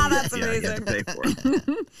 That's amazing. You had to pay for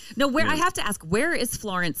it. No, I have to ask, where is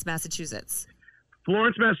Florence, Massachusetts?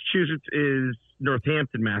 Florence, Massachusetts is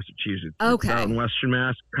Northampton, Massachusetts. Okay. It's out in Western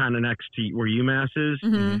Mass, kind of next to where UMass is.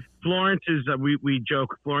 Florence is, we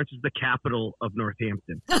joke, Florence is the capital of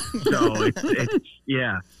Northampton. So it's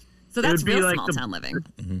yeah. So that's real small town living.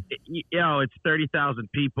 It's 30,000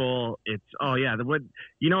 people. It's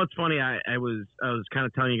it's funny. I was kind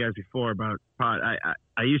of telling you guys before about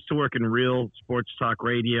I used to work in real sports talk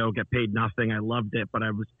radio, get paid nothing. I loved it, but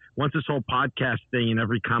once this whole podcast thing and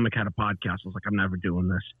every comic had a podcast, I was like, I'm never doing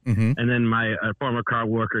this. And then my former car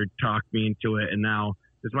worker talked me into it, and now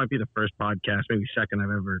this might be the first podcast, maybe second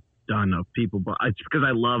I've ever done of people, but it's because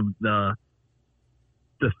I love the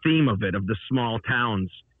theme of it, of the small towns.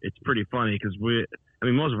 It's pretty funny because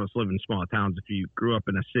most of us live in small towns. If you grew up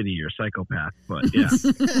in a city, you're a psychopath. But yeah,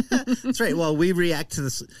 that's right. Well, we react to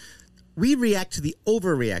this. We react to the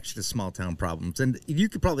overreaction to small town problems, and you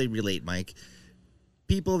could probably relate, Mike.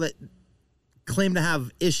 People that claim to have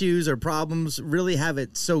issues or problems really have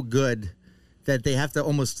it so good that they have to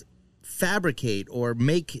almost fabricate or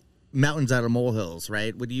make mountains out of molehills.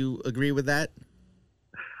 Right? Would you agree with that?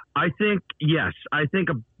 I think, yes. I think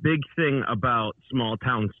a big thing about small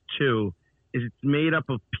towns, too, is it's made up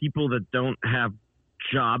of people that don't have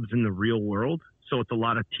jobs in the real world. So it's a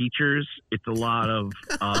lot of teachers. It's a lot of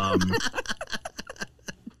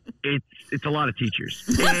it's a lot of teachers.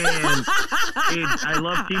 And I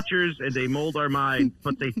love teachers, and they mold our minds,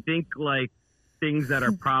 but they think like things that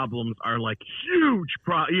are problems are like huge.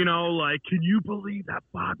 Like, can you believe that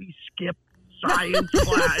Bobby skipped science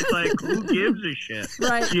class? It's like, who gives a shit?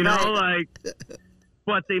 Right.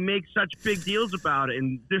 But they make such big deals about it,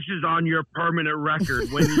 and this is on your permanent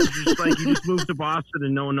record when you just moved to Boston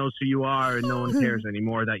and no one knows who you are and no one cares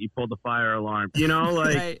anymore that you pulled the fire alarm.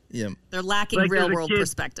 Right. Yeah. They're lacking real world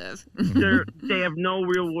perspective. They have no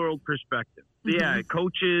real world perspective. Yeah,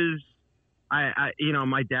 coaches.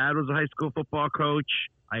 My dad was a high school football coach.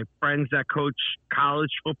 I have friends that coach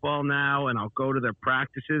college football now, and I'll go to their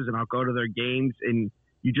practices and I'll go to their games, and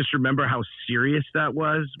you just remember how serious that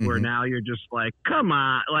was, where now you're just like, come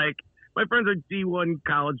on. Like, my friends are D1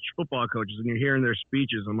 college football coaches, and you're hearing their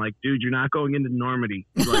speeches. I'm like, dude, you're not going into Normandy.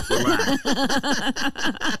 Like, relax.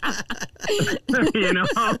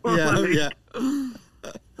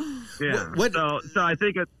 Yeah. What- So I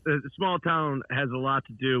think a small town has a lot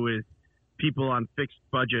to do with people on fixed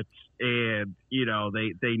budgets, and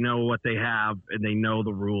they know what they have and they know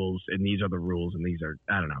the rules, and these are the rules, and these are,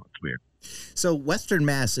 I don't know, it's weird. So Western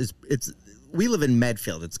Mass we live in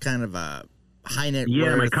Medfield. It's kind of a high net worth.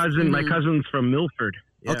 Yeah, my cousin's from Milford.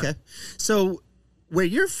 Yeah. Okay. So where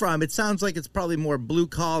you're from, it sounds like it's probably more blue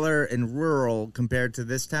collar and rural compared to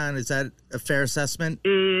this town. Is that a fair assessment?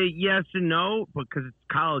 Yes and no, because it's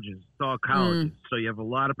colleges. It's all colleges. So you have a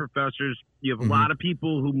lot of professors. You have a lot of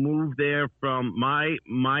people who move there from my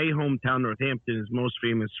hometown. Northampton is most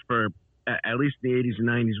famous for, at least in the 80s and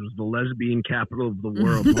 90s, was the lesbian capital of the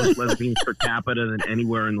world. Most lesbians per capita than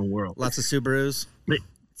anywhere in the world. Lots of Subarus.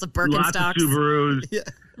 It's a Birkenstocks. Lots of Subarus. Yeah.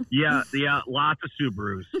 Yeah, lots of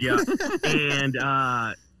Subarus. Yeah.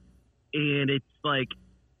 and it's like,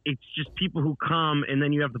 it's just people who come, and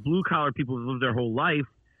then you have the blue collar people who live their whole life.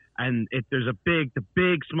 And there's the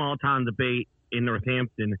big small town debate in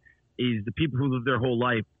Northampton is the people who live their whole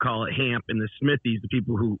life call it Hamp, and the Smithies, the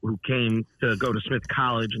people who came to go to Smith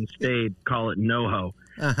College and stayed, call it NoHo.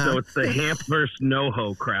 So it's the Hamp versus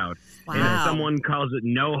NoHo crowd. Wow. And if someone calls it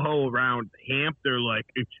NoHo around Hamp, they're like,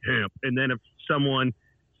 it's Hamp. And then if someone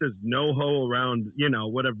says NoHo around,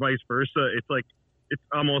 whatever, vice versa, it's like, it's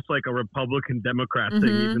almost like a Republican Democrat thing,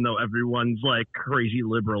 even though everyone's like crazy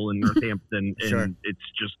liberal in Northampton. And it's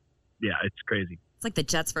just, it's crazy. It's like the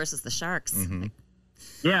Jets versus the Sharks.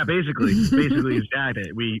 Yeah, basically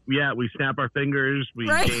exactly. We snap our fingers, we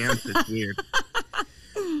dance. It's weird.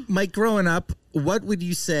 Mike, growing up, what would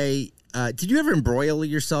you say? Did you ever embroil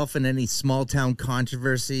yourself in any small town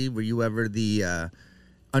controversy? Were you ever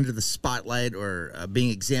under the spotlight or being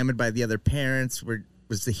examined by the other parents?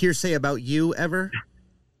 Was the hearsay about you ever?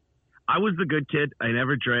 I was the good kid. I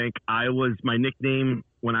never drank. My nickname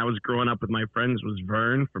when I was growing up with my friends was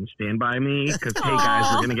Vern from Stand By Me, because, hey, guys,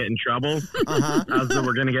 we're going to get in trouble. I was the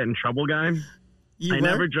we're going to get in trouble guy. I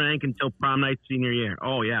never drank until prom night senior year.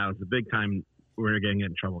 Oh, yeah, it was a big time we're going to get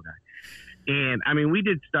in trouble guy. And, I mean, we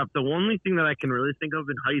did stuff. The only thing that I can really think of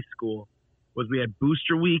in high school was we had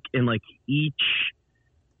booster week, and, like, each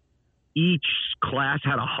class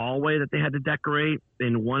had a hallway that they had to decorate,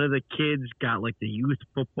 and one of the kids got like the youth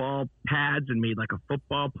football pads and made like a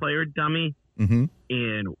football player dummy.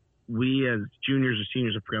 And we, as juniors or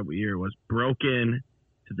seniors, I forgot what year it was, broke in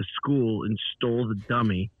to the school and stole the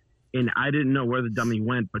dummy. And I didn't know where the dummy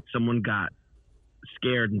went, but someone got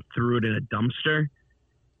scared and threw it in a dumpster.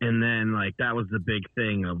 And then like that was the big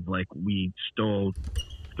thing of like we stole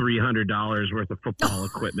 $300 worth of football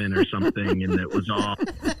equipment or something, and it was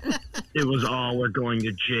all we're going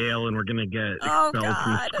to jail and we're going to get expelled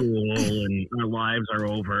from school and our lives are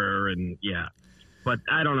over. And yeah, but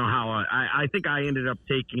I don't know how I think I ended up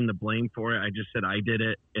taking the blame for it. I just said I did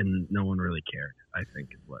it and no one really cared, I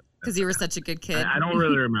think is what. Because you were such a good kid. I don't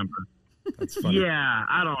really remember. That's funny. Yeah,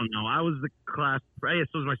 I don't know. I was the class. I guess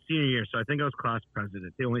it was my senior year, so I think I was class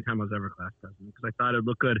president. The only time I was ever class president, because I thought it'd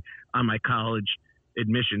look good on my college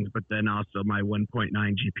admissions, but then also my 1.9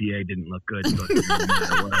 GPA didn't look good. So it didn't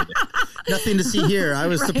matter what I did. Nothing to see here. I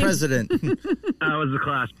was the president. I was the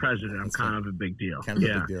class president. I'm kind of a big deal. Kind of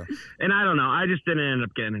a big deal. And I don't know. I just didn't end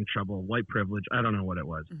up getting in trouble. White privilege. I don't know what it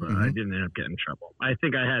was, but I didn't end up getting in trouble. I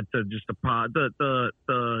think I had to just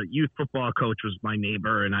the youth football coach was my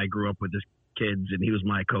neighbor, and I grew up with his kids, and he was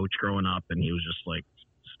my coach growing up, and he was just like,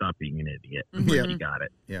 stop being an idiot. Yeah. You got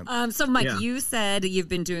it. Yeah. So Mike, you said you've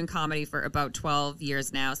been doing comedy for about 12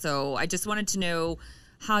 years now. So I just wanted to know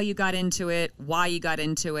how you got into it, why you got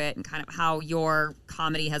into it, and kind of how your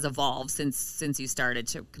comedy has evolved since you started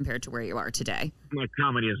to compared to where you are today. My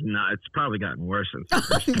comedy is not. It's probably gotten worse since.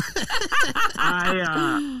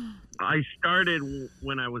 I started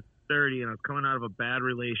when I was 30, and I was coming out of a bad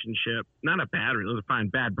relationship. Not a bad relationship, it was a fine,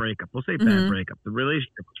 bad breakup. We'll say bad breakup. The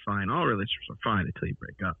relationship was fine. All relationships are fine until you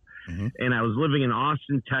break up. And I was living in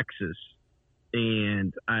Austin, Texas,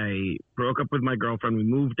 and I broke up with my girlfriend. We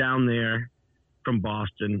moved down there from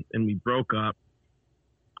Boston, and we broke up.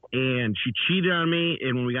 And she cheated on me,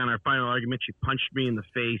 and when we got in our final argument, she punched me in the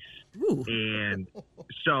face. Ooh. And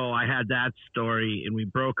so I had that story, and we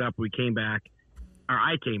broke up. We came back. Or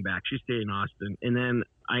I came back. She stayed in Austin. And then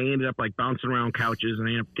I ended up like bouncing around couches, and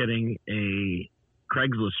I ended up getting a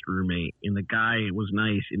Craigslist roommate. And the guy was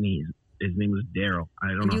nice, and his name was Daryl. I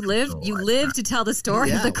don't know. You lived to tell the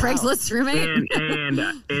story of the Craigslist roommate. And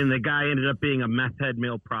the guy ended up being a meth head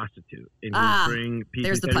male prostitute. And he would bring people.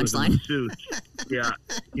 There's the punchline. Yeah,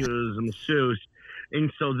 he was a masseuse. And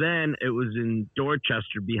so then it was in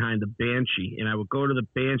Dorchester behind the Banshee. And I would go to the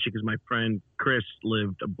Banshee because my friend Chris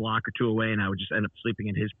lived a block or two away, and I would just end up sleeping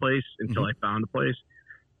in his place until I found a place.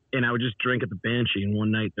 and I would just drink at the Banshee. And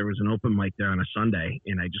one night there was an open mic there on a Sunday,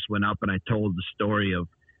 and I just went up and I told the story of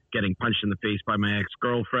getting punched in the face by my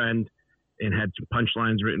ex-girlfriend, and had some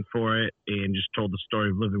punchlines written for it, and just told the story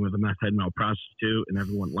of living with a meth head male prostitute, and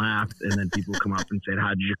everyone laughed. And then people come up and said, "How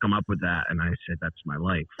did you come up with that?" And I said, "That's my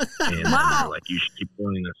life." And they're like, "You should keep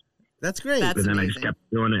doing this." That's great. That's And then amazing. I just kept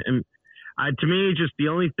doing it. And to me, just the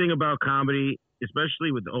only thing about comedy,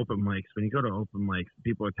 especially with the open mics, when you go to open mics,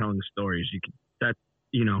 people are telling stories.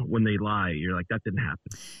 When they lie, you're like, that didn't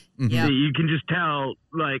happen. Yeah. You can just tell.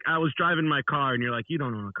 Like, I was driving my car, and you're like, you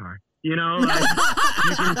don't own a car. You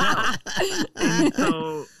can tell. And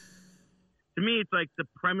so, to me, it's like the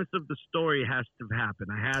premise of the story has to have happened.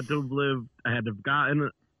 I had to have gotten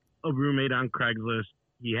a roommate on Craigslist.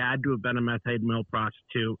 He had to have been a meth head male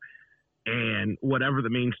prostitute, and whatever the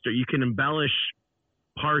main story. You can embellish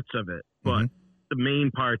parts of it, but the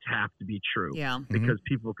main parts have to be true. Yeah. Because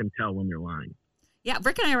people can tell when you're lying. Yeah,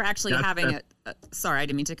 Rick and I were actually having sorry, I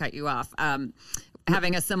didn't mean to cut you off.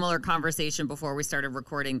 Having a similar conversation before we started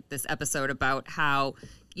recording this episode about how,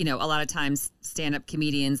 a lot of times stand-up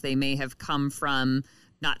comedians, they may have come from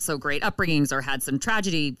not so great upbringings or had some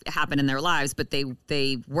tragedy happen in their lives, but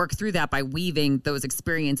they work through that by weaving those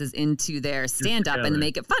experiences into their stand-up and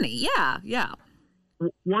make it funny. Yeah, yeah.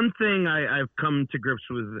 One thing I've come to grips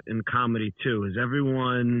with in comedy too is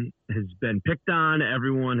everyone has been picked on,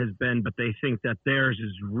 but they think that theirs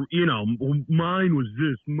is, mine was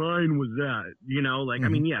this, mine was that, I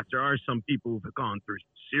mean, yes, there are some people who've gone through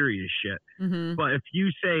serious shit, but if you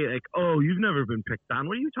say like, oh, you've never been picked on,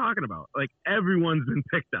 what are you talking about? Like, everyone's been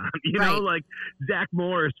picked on, like Zach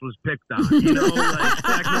Morris was picked on, like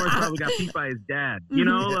Zach Morris probably got beat by his dad,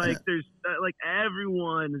 like there's like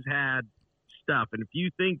everyone has had stuff, and if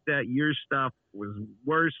you think that your stuff was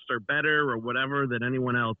worse or better or whatever than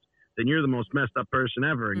anyone else, then you're the most messed up person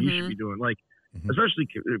ever, and you should be doing especially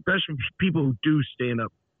people who do stand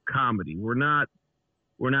up comedy. We're not.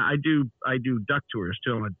 I do duck tours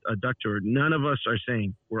too. I'm a duck tour. None of us are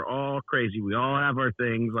saying we're all crazy. We all have our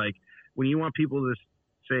things. Like, when you want people to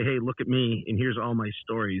say, "Hey, look at me, and here's all my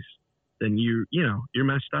stories," then you're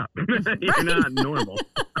messed up. You're not normal.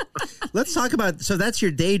 Let's talk about, so that's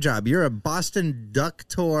your day job. You're a Boston Duck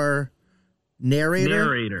Tour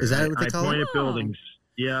narrator. Is that what they call it? I point at buildings.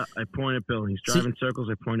 Yeah, I point at buildings. Driving circles,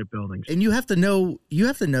 I point at buildings. And you have to know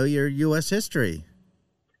your U.S. history.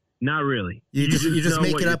 Not really. You just know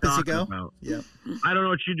make what it up you're as you go? talking about. Yeah. I don't know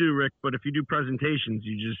what you do, Rick, but if you do presentations,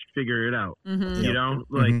 you just figure it out.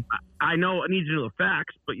 I know I need to know the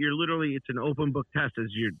facts, but it's an open book test.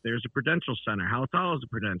 There's a Prudential Center. How tall is the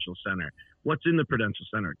Prudential Center? What's in the Prudential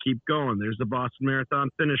Center? Keep going. There's the Boston Marathon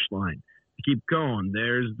finish line. Keep going.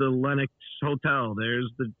 There's the Lenox Hotel. There's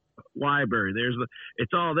the library.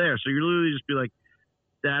 It's all there. So you literally just be like,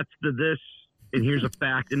 that's this, and here's a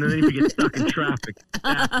fact. And then if you get stuck in traffic,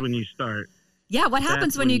 that's when you start. Yeah, what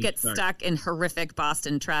happens when you get stuck in horrific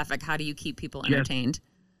Boston traffic? How do you keep people entertained?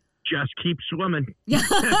 Just keep swimming. Yeah.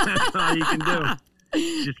 That's all you can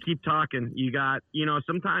do. Just keep talking. You got,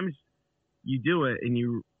 sometimes you do it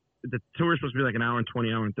and the tour is supposed to be like an hour and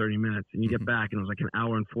 20, hour and 30 minutes, and you get back and it was like an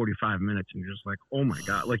hour and 45 minutes, and you're just like, oh my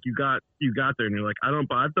God. Like, you got there and you're like,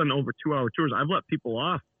 I've done over 2-hour tours. I've let people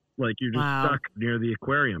off. Like, you're just stuck near the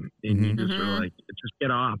aquarium, and you just are like, just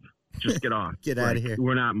get off. Just get off. Get out of here.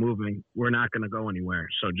 We're not moving. We're not going to go anywhere.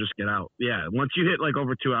 So just get out. Yeah. Once you hit like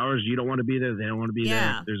over 2 hours, you don't want to be there. They don't want to be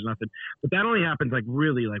there. There's nothing. But that only happens like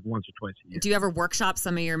really like once or twice a year. Do you ever workshop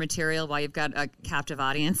some of your material while you've got a captive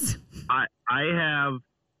audience? I have.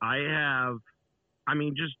 I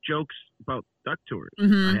mean, just jokes about duck tours. I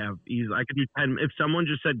could do 10. If someone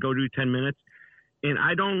just said go do 10 minutes, and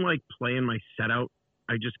I don't like playing my set out.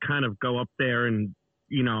 I just kind of go up there and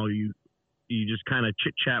you just kind of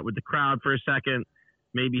chit chat with the crowd for a second,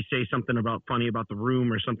 maybe say something funny about the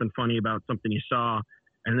room or something funny about something you saw.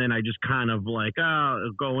 And then I just kind of like,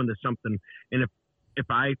 go into something. And if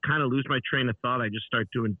I kind of lose my train of thought, I just start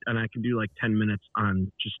doing, and I can do like 10 minutes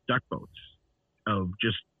on just duck boats, of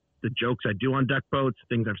just the jokes I do on duck boats,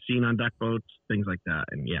 things I've seen on duck boats, things like that.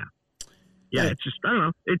 And yeah, it's just, I don't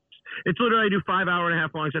know. It's literally, I do 5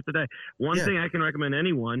 hour-and-a-half long sets a day. One thing I can recommend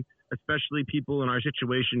anyone, especially people in our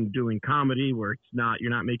situation doing comedy where you're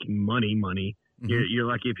not making money. You're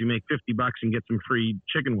lucky if you make $50 and get some free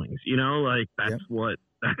chicken wings, like that's what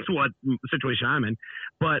the situation I'm in.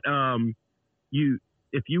 But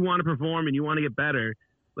if you want to perform and you want to get better,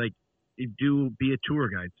 like, be a tour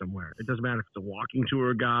guide somewhere. It doesn't matter if it's a walking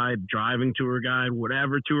tour guide, driving tour guide,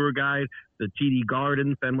 whatever tour guide, the TD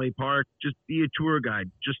Garden, Fenway Park, just be a tour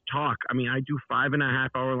guide. Just talk. I mean, I do 5.5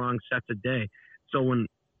 hour long sets a day. So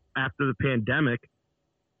after the pandemic,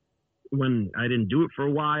 when I didn't do it for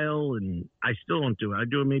a while, and I still don't do it. I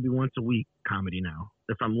do it maybe once a week, comedy now,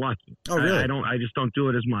 if I'm lucky. Oh, really? I just don't do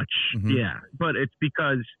it as much. Mhm. Yeah, but it's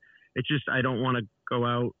because it's just I don't want to go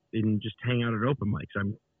out and just hang out at open mics.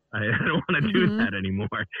 I don't want to do that anymore,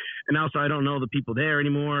 and also I don't know the people there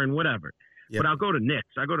anymore and whatever. Yep. But I'll go to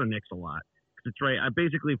Nick's. I go to Nick's a lot. It's right. I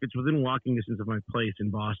basically, if it's within walking distance of my place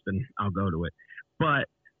in Boston, I'll go to it. But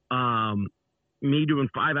me doing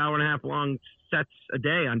 5 hour-and-a-half long sets a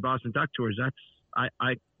day on Boston Duck Tours,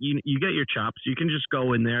 you get your chops. You can just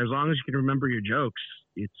go in there as long as you can remember your jokes.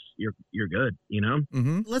 You're good, you know.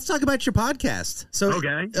 Mm-hmm. Let's talk about your podcast. So,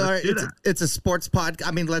 okay, let's do that. It's a sports podcast.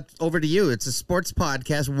 I mean, over to you. It's a sports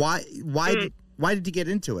podcast. Why did you get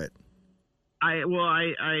into it? I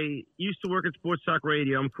used to work at Sports Talk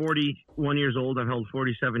Radio. I'm 41 years old. I've held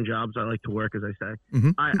 47 jobs. I like to work, as I say.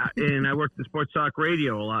 Mm-hmm. And I worked in Sports Talk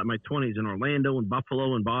Radio a lot in my 20s in Orlando and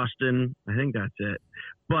Buffalo and Boston. I think that's it.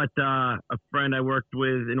 But a friend I worked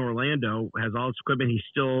with in Orlando has all this equipment. He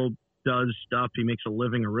still does stuff. He makes a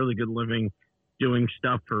really good living doing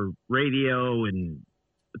stuff for radio and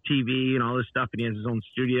TV and all this stuff, and he has his own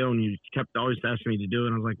studio, and he kept always asking me to do it.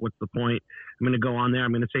 And I was like, what's the point? I'm going to go on there.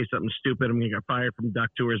 I'm going to say something stupid. I'm going to get fired from Duck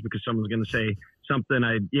Tours because someone's going to say something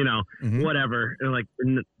whatever.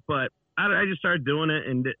 But I just started doing it,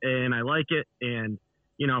 and I like it. And,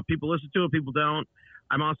 people listen to it, people don't.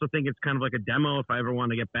 I'm also thinking it's kind of like a demo if I ever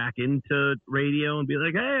want to get back into radio and be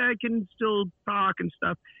like, hey, I can still talk and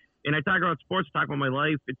stuff. And I talk about sports, talk about my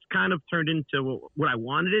life. It's kind of turned into what I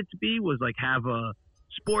wanted it to be, was like have a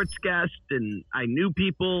sports guest, and I knew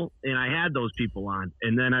people, and I had those people on,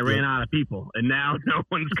 and then I ran out of people, and now no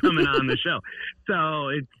one's coming on the show. So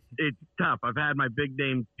it's tough. I've had my big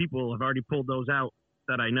name people. I've already pulled those out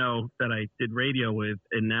that I know that I did radio with,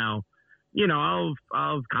 and now, I'll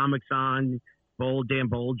have comics on. Dan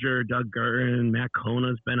Bolger, Doug Gurton, Matt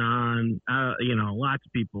Kona's been on. Lots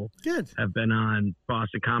of people have been on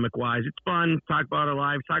Boston Comic Wise. It's fun. Talk about our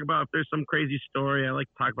lives. Talk about if there's some crazy story. I like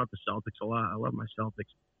to talk about the Celtics a lot. I love my Celtics.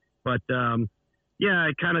 But,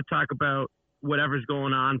 I kind of talk about whatever's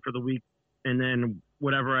going on for the week, and then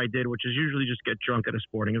whatever I did, which is usually just get drunk at a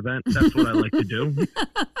sporting event. That's what I like to do.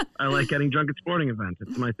 I like getting drunk at sporting events.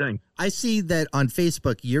 It's my thing. I see that on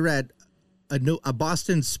Facebook you're at a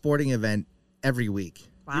Boston sporting event every week.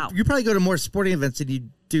 Wow. You probably go to more sporting events than you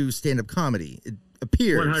do stand-up comedy. It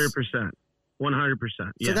appears. 100%. 100%.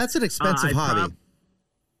 Yeah. So that's an expensive hobby.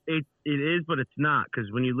 It is, but it's not,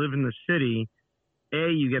 because when you live in the city,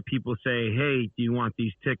 you get people say, hey, do you want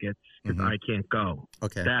these tickets? Because I can't go.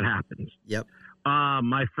 Okay. That happens. Yep.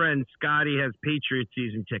 My friend Scotty has Patriot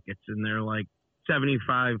season tickets, and they're like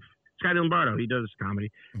 $75. Scotty Lombardo, he does comedy.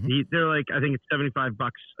 Mm-hmm. They're like, I think it's $75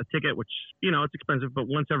 a ticket, which, it's expensive, but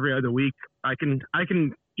once every other week, I can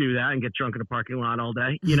do that and get drunk in a parking lot all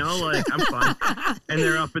day. I'm fine. And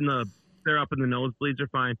they're up in the nosebleeds are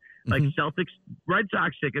fine. Like Celtics, Red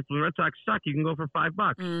Sox tickets, when Red Sox suck, you can go for $5.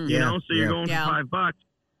 So you're going for $5.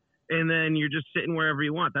 And then you're just sitting wherever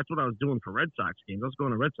you want. That's what I was doing for Red Sox games. I was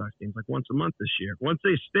going to Red Sox games like once a month this year. Once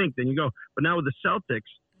they stink, then you go. But now with the Celtics,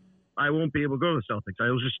 I won't be able to go to the Celtics. I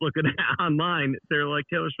was just looking online. They're like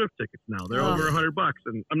Taylor Swift tickets now. They're over $100,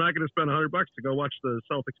 and I'm not going to spend $100 to go watch the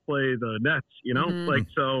Celtics play the Nets.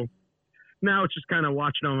 So now it's just kind of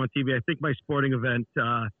watching them on TV. I think my sporting event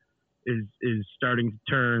is starting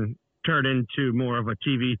to turn into more of a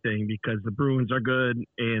TV thing, because the Bruins are good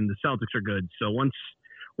and the Celtics are good. So once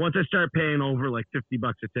I start paying over like $50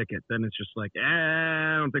 a ticket, then it's just like,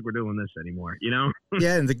 I don't think we're doing this anymore,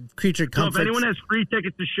 Yeah, and the Creature Comforts. So if anyone has free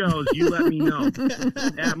tickets to shows, you let me know.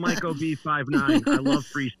 At Michael B59. I love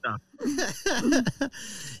free stuff.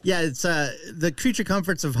 Yeah, it's the Creature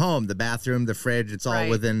Comforts of home, the bathroom, the fridge, it's all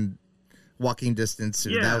within walking distance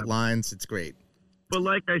without lines. It's great. But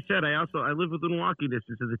like I said, I live within walking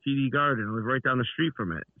distance of the TD Garden. I live right down the street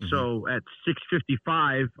from it. Mm-hmm. So at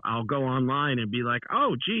 6:55, I'll go online and be like,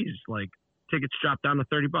 oh, geez, like tickets dropped down to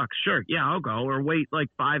 $30. Sure, yeah, I'll go. Or wait like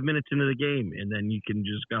 5 minutes into the game, and then you can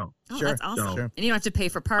just go. Oh, sure, that's awesome. So, and you don't have to pay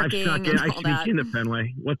for parking and all that. I in the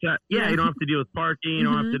Fenway. What's that? Yeah, you don't have to deal with parking. You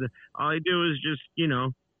don't have to. All I do is just,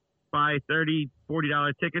 buy $30,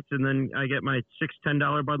 $40 tickets, and then I get my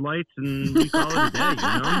 $6-10 Bud Lights, and we call it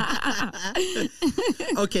a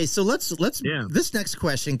day. Okay, so let's this next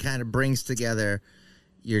question kind of brings together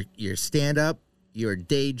your stand up, your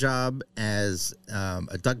day job as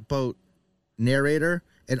a duck boat narrator,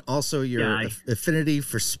 and also your affinity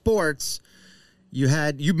for sports. You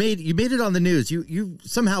made it on the news. You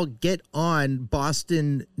somehow get on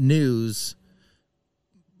Boston news.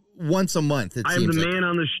 once a month. It I'm seems the like. man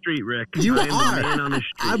on the street, Rick. You I am are. the man on the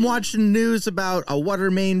street. I'm watching news about a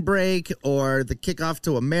water main break or the kickoff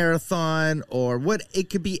to a marathon or what. It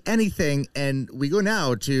could be anything, and we go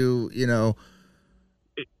now to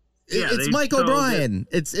Yeah, it's Mike O'Brien.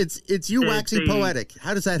 It's you waxing poetic.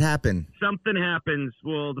 How does that happen? Something happens.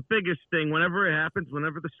 Well, the biggest thing, whenever it happens,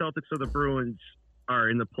 whenever the Celtics or the Bruins are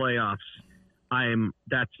in the playoffs,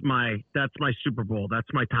 that's my Super Bowl. That's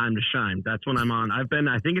my time to shine. That's when I'm on. I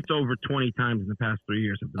think it's over 20 times in the past 3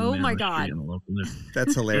 years. I've been Oh the man my on the God. street on the local news.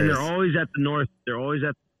 That's And hilarious. they're always at the North. They're always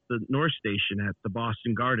at the North Station at the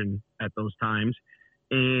Boston Garden at those times,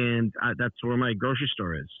 and that's where my grocery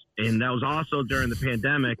store is. And that was also during the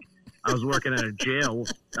pandemic. I was working at a jail.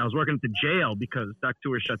 I was working at the jail because Duck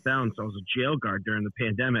Tour shut down, so I was a jail guard during the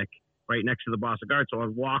pandemic, right next to the Boston Guard. So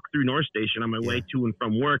I'd walk through North Station on my way to and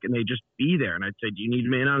from work, and they'd just be there. And I'd say, "Do you need a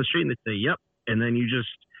man on the street?" And they'd say, "Yep." And then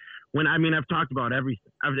I've talked about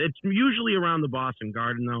everything. It's usually around the Boston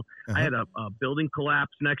Garden, though. Uh-huh. I had a building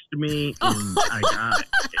collapse next to me, and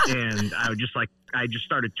I just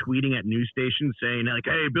started tweeting at news stations saying like,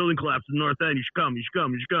 "Hey, building collapse in the North End. You should come. You should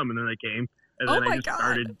come. You should come." And then they came, and Oh then my I just God.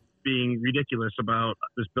 started being ridiculous about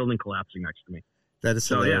this building collapsing next to me. That is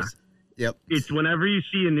So, hilarious. Yep. It's whenever you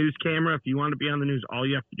see a news camera, if you want to be on the news, all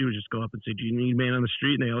you have to do is just go up and say, "Do you need a man on the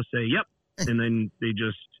street?" And they all say, "Yep." And then they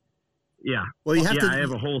just, Well, you have to. I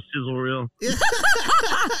have a whole sizzle reel.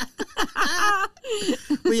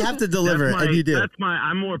 Well, you have to deliver, and you do.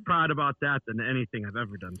 I'm more proud about that than anything I've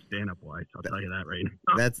ever done stand-up wise. I'll tell you that right now.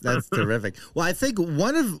 That's terrific. Well, I think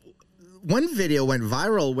one video went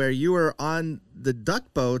viral where you were on the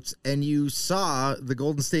duck boats and you saw the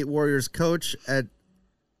Golden State Warriors coach at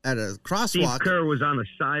a Steve crosswalk. Kerr was on the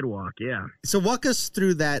sidewalk. Yeah. So walk us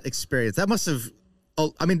through that experience. That must have.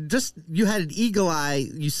 Just you had an eagle eye.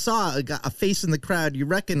 You saw a face in the crowd. You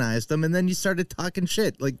recognized them, and then you started talking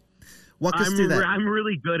shit. Like, walk us through that. I'm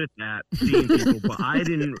really good at that, seeing people, but I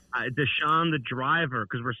didn't. Deshaun, the driver,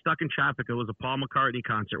 because we're stuck in traffic. It was a Paul McCartney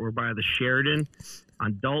concert. We're by the Sheridan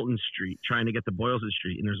on Dalton Street, trying to get to Boylston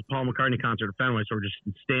Street, and there's a Paul McCartney concert at Fenway, so we're just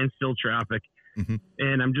in standstill traffic,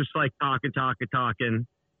 and I'm just like talking,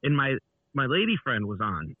 and my lady friend was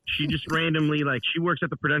on. She just randomly, she works at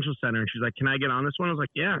the Prudential Center, and she's like, "Can I get on this one?" I was like,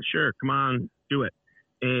 "Yeah, sure, come on, do it."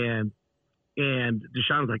 And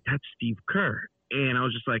Deshaun was like, "That's Steve Kerr." And I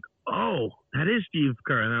was just like, "Oh, that is Steve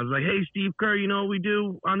Kerr." And I was like, "Hey, Steve Kerr, you know what we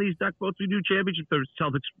do on these duck boats? We do championship." The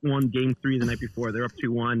Celtics won Game 3 the night before. They're up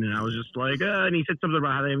 2-1. And I was just like, and he said something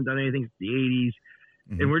about how they haven't done anything since the 80s.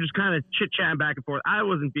 And we're just kind of chit-chatting back and forth. I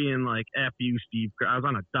wasn't being like, "F you, Steve Kerr." I was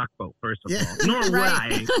on a duck boat, first of all.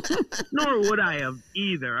 Nor would I have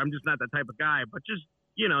either. I'm just not that type of guy. But just,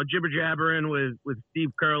 jibber-jabbering with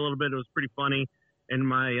Steve Kerr a little bit. It was pretty funny. And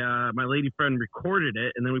my lady friend recorded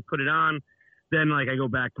it, and then we put it on. Then, I go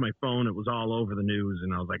back to my phone. It was all over the news,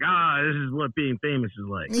 and I was like, this is what being famous is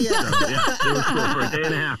like. Yeah. So, it was cool. For a day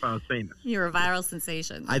and a half, I was famous. You're a viral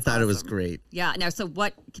sensation. I thought it was great. Yeah. Now, so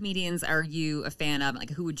what comedians are you a fan of?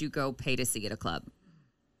 Like, who would you go pay to see at a club?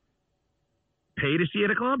 Pay to see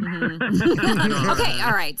at a club? Okay,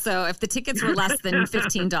 all right. So if the tickets were less than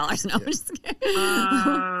 $15, no, I'm just kidding.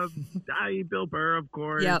 Bill Burr, of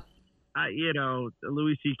course. Yep.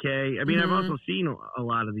 Louis C.K. I mean, I've also seen a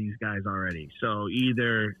lot of these guys already. So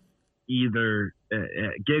either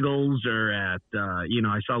at Giggles or at,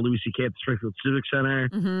 I saw Louis C.K. at the Springfield Civic Center.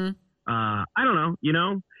 I don't know.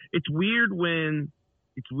 It's weird when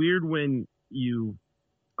you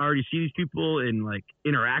already see these people and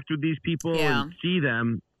interact with these people and see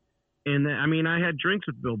them. And then, I had drinks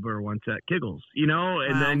with Bill Burr once at Giggles,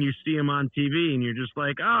 and then you see him on TV and you're just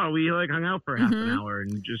like, oh, we hung out for half an hour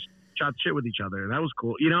and just shot shit with each other. That was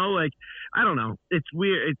cool. I don't know. It's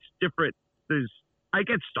weird. It's different. I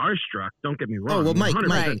get starstruck. Don't get me wrong. Oh, well, Mike, 100%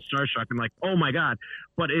 Mike. starstruck. I'm like, oh my God.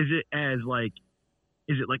 But is it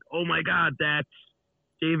oh my God, that's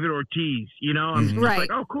David Ortiz, I'm just Right.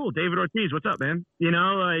 like, oh, cool, David Ortiz, what's up, man?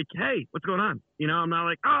 Hey, what's going on? I'm not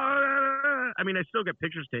like, oh, I still get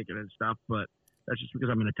pictures taken and stuff, but that's just because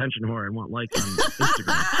I'm an attention whore and want likes on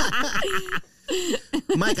Instagram.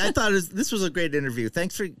 Mike, I thought this was a great interview.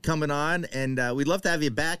 Thanks for coming on, and we'd love to have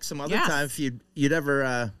you back some other time if you'd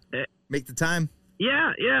ever make the time.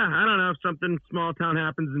 Yeah. I don't know if something small town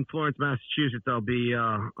happens in Florence, Massachusetts. I'll be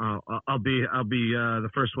the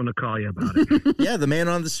first one to call you about it. Yeah, the man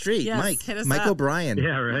on the street, Yes, Mike. hit us Mike up. O'Brien.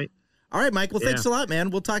 Yeah, right. All right, Mike. Well, thanks a lot,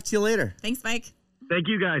 man. We'll talk to you later. Thanks, Mike. Thank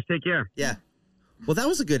you, guys. Take care. Yeah. Well, that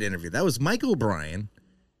was a good interview. That was Mike O'Brien.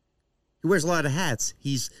 He wears a lot of hats.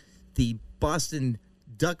 He's the Boston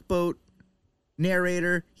duck boat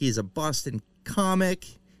narrator. He's a Boston comic.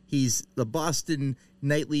 He's the Boston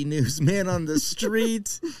nightly newsman on the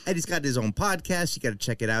street. And he's got his own podcast. You got to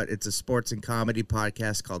check it out. It's a sports and comedy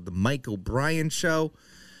podcast called The Mike O'Brien Show.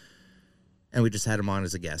 And we just had him on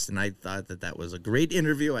as a guest. And I thought that was a great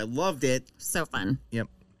interview. I loved it. So fun. Yep.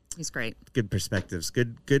 He's great. Good perspectives,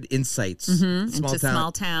 good insights. Into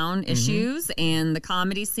small town issues and the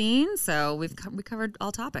comedy scene. So we covered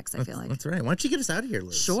all topics, I feel like. That's right. Why don't you get us out of here,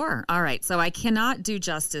 Liz? Sure. All right. So I cannot do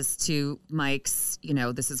justice to Mike's,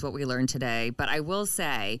 this is what we learned today. But I will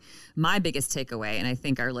say my biggest takeaway, and I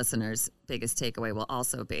think our listeners' biggest takeaway will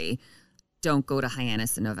also be, don't go to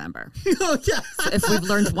Hyannis in November. Oh, yeah. So if we've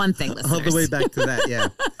learned one thing, listeners. All the way back to that, yeah.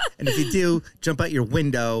 And if you do, jump out your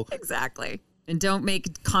window. Exactly. And don't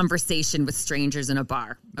make conversation with strangers in a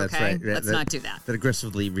bar. That's okay? right. Let's not do that. That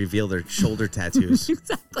aggressively reveal their shoulder tattoos.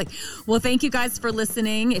 Exactly. Well, thank you guys for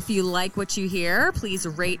listening. If you like what you hear, please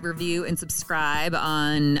rate, review, and subscribe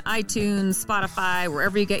on iTunes, Spotify,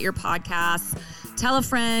 wherever you get your podcasts. Tell a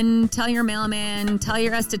friend, tell your mailman, tell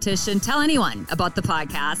your esthetician, tell anyone about the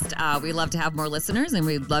podcast. We love to have more listeners, and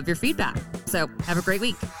we love your feedback. So have a great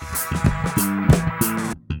week.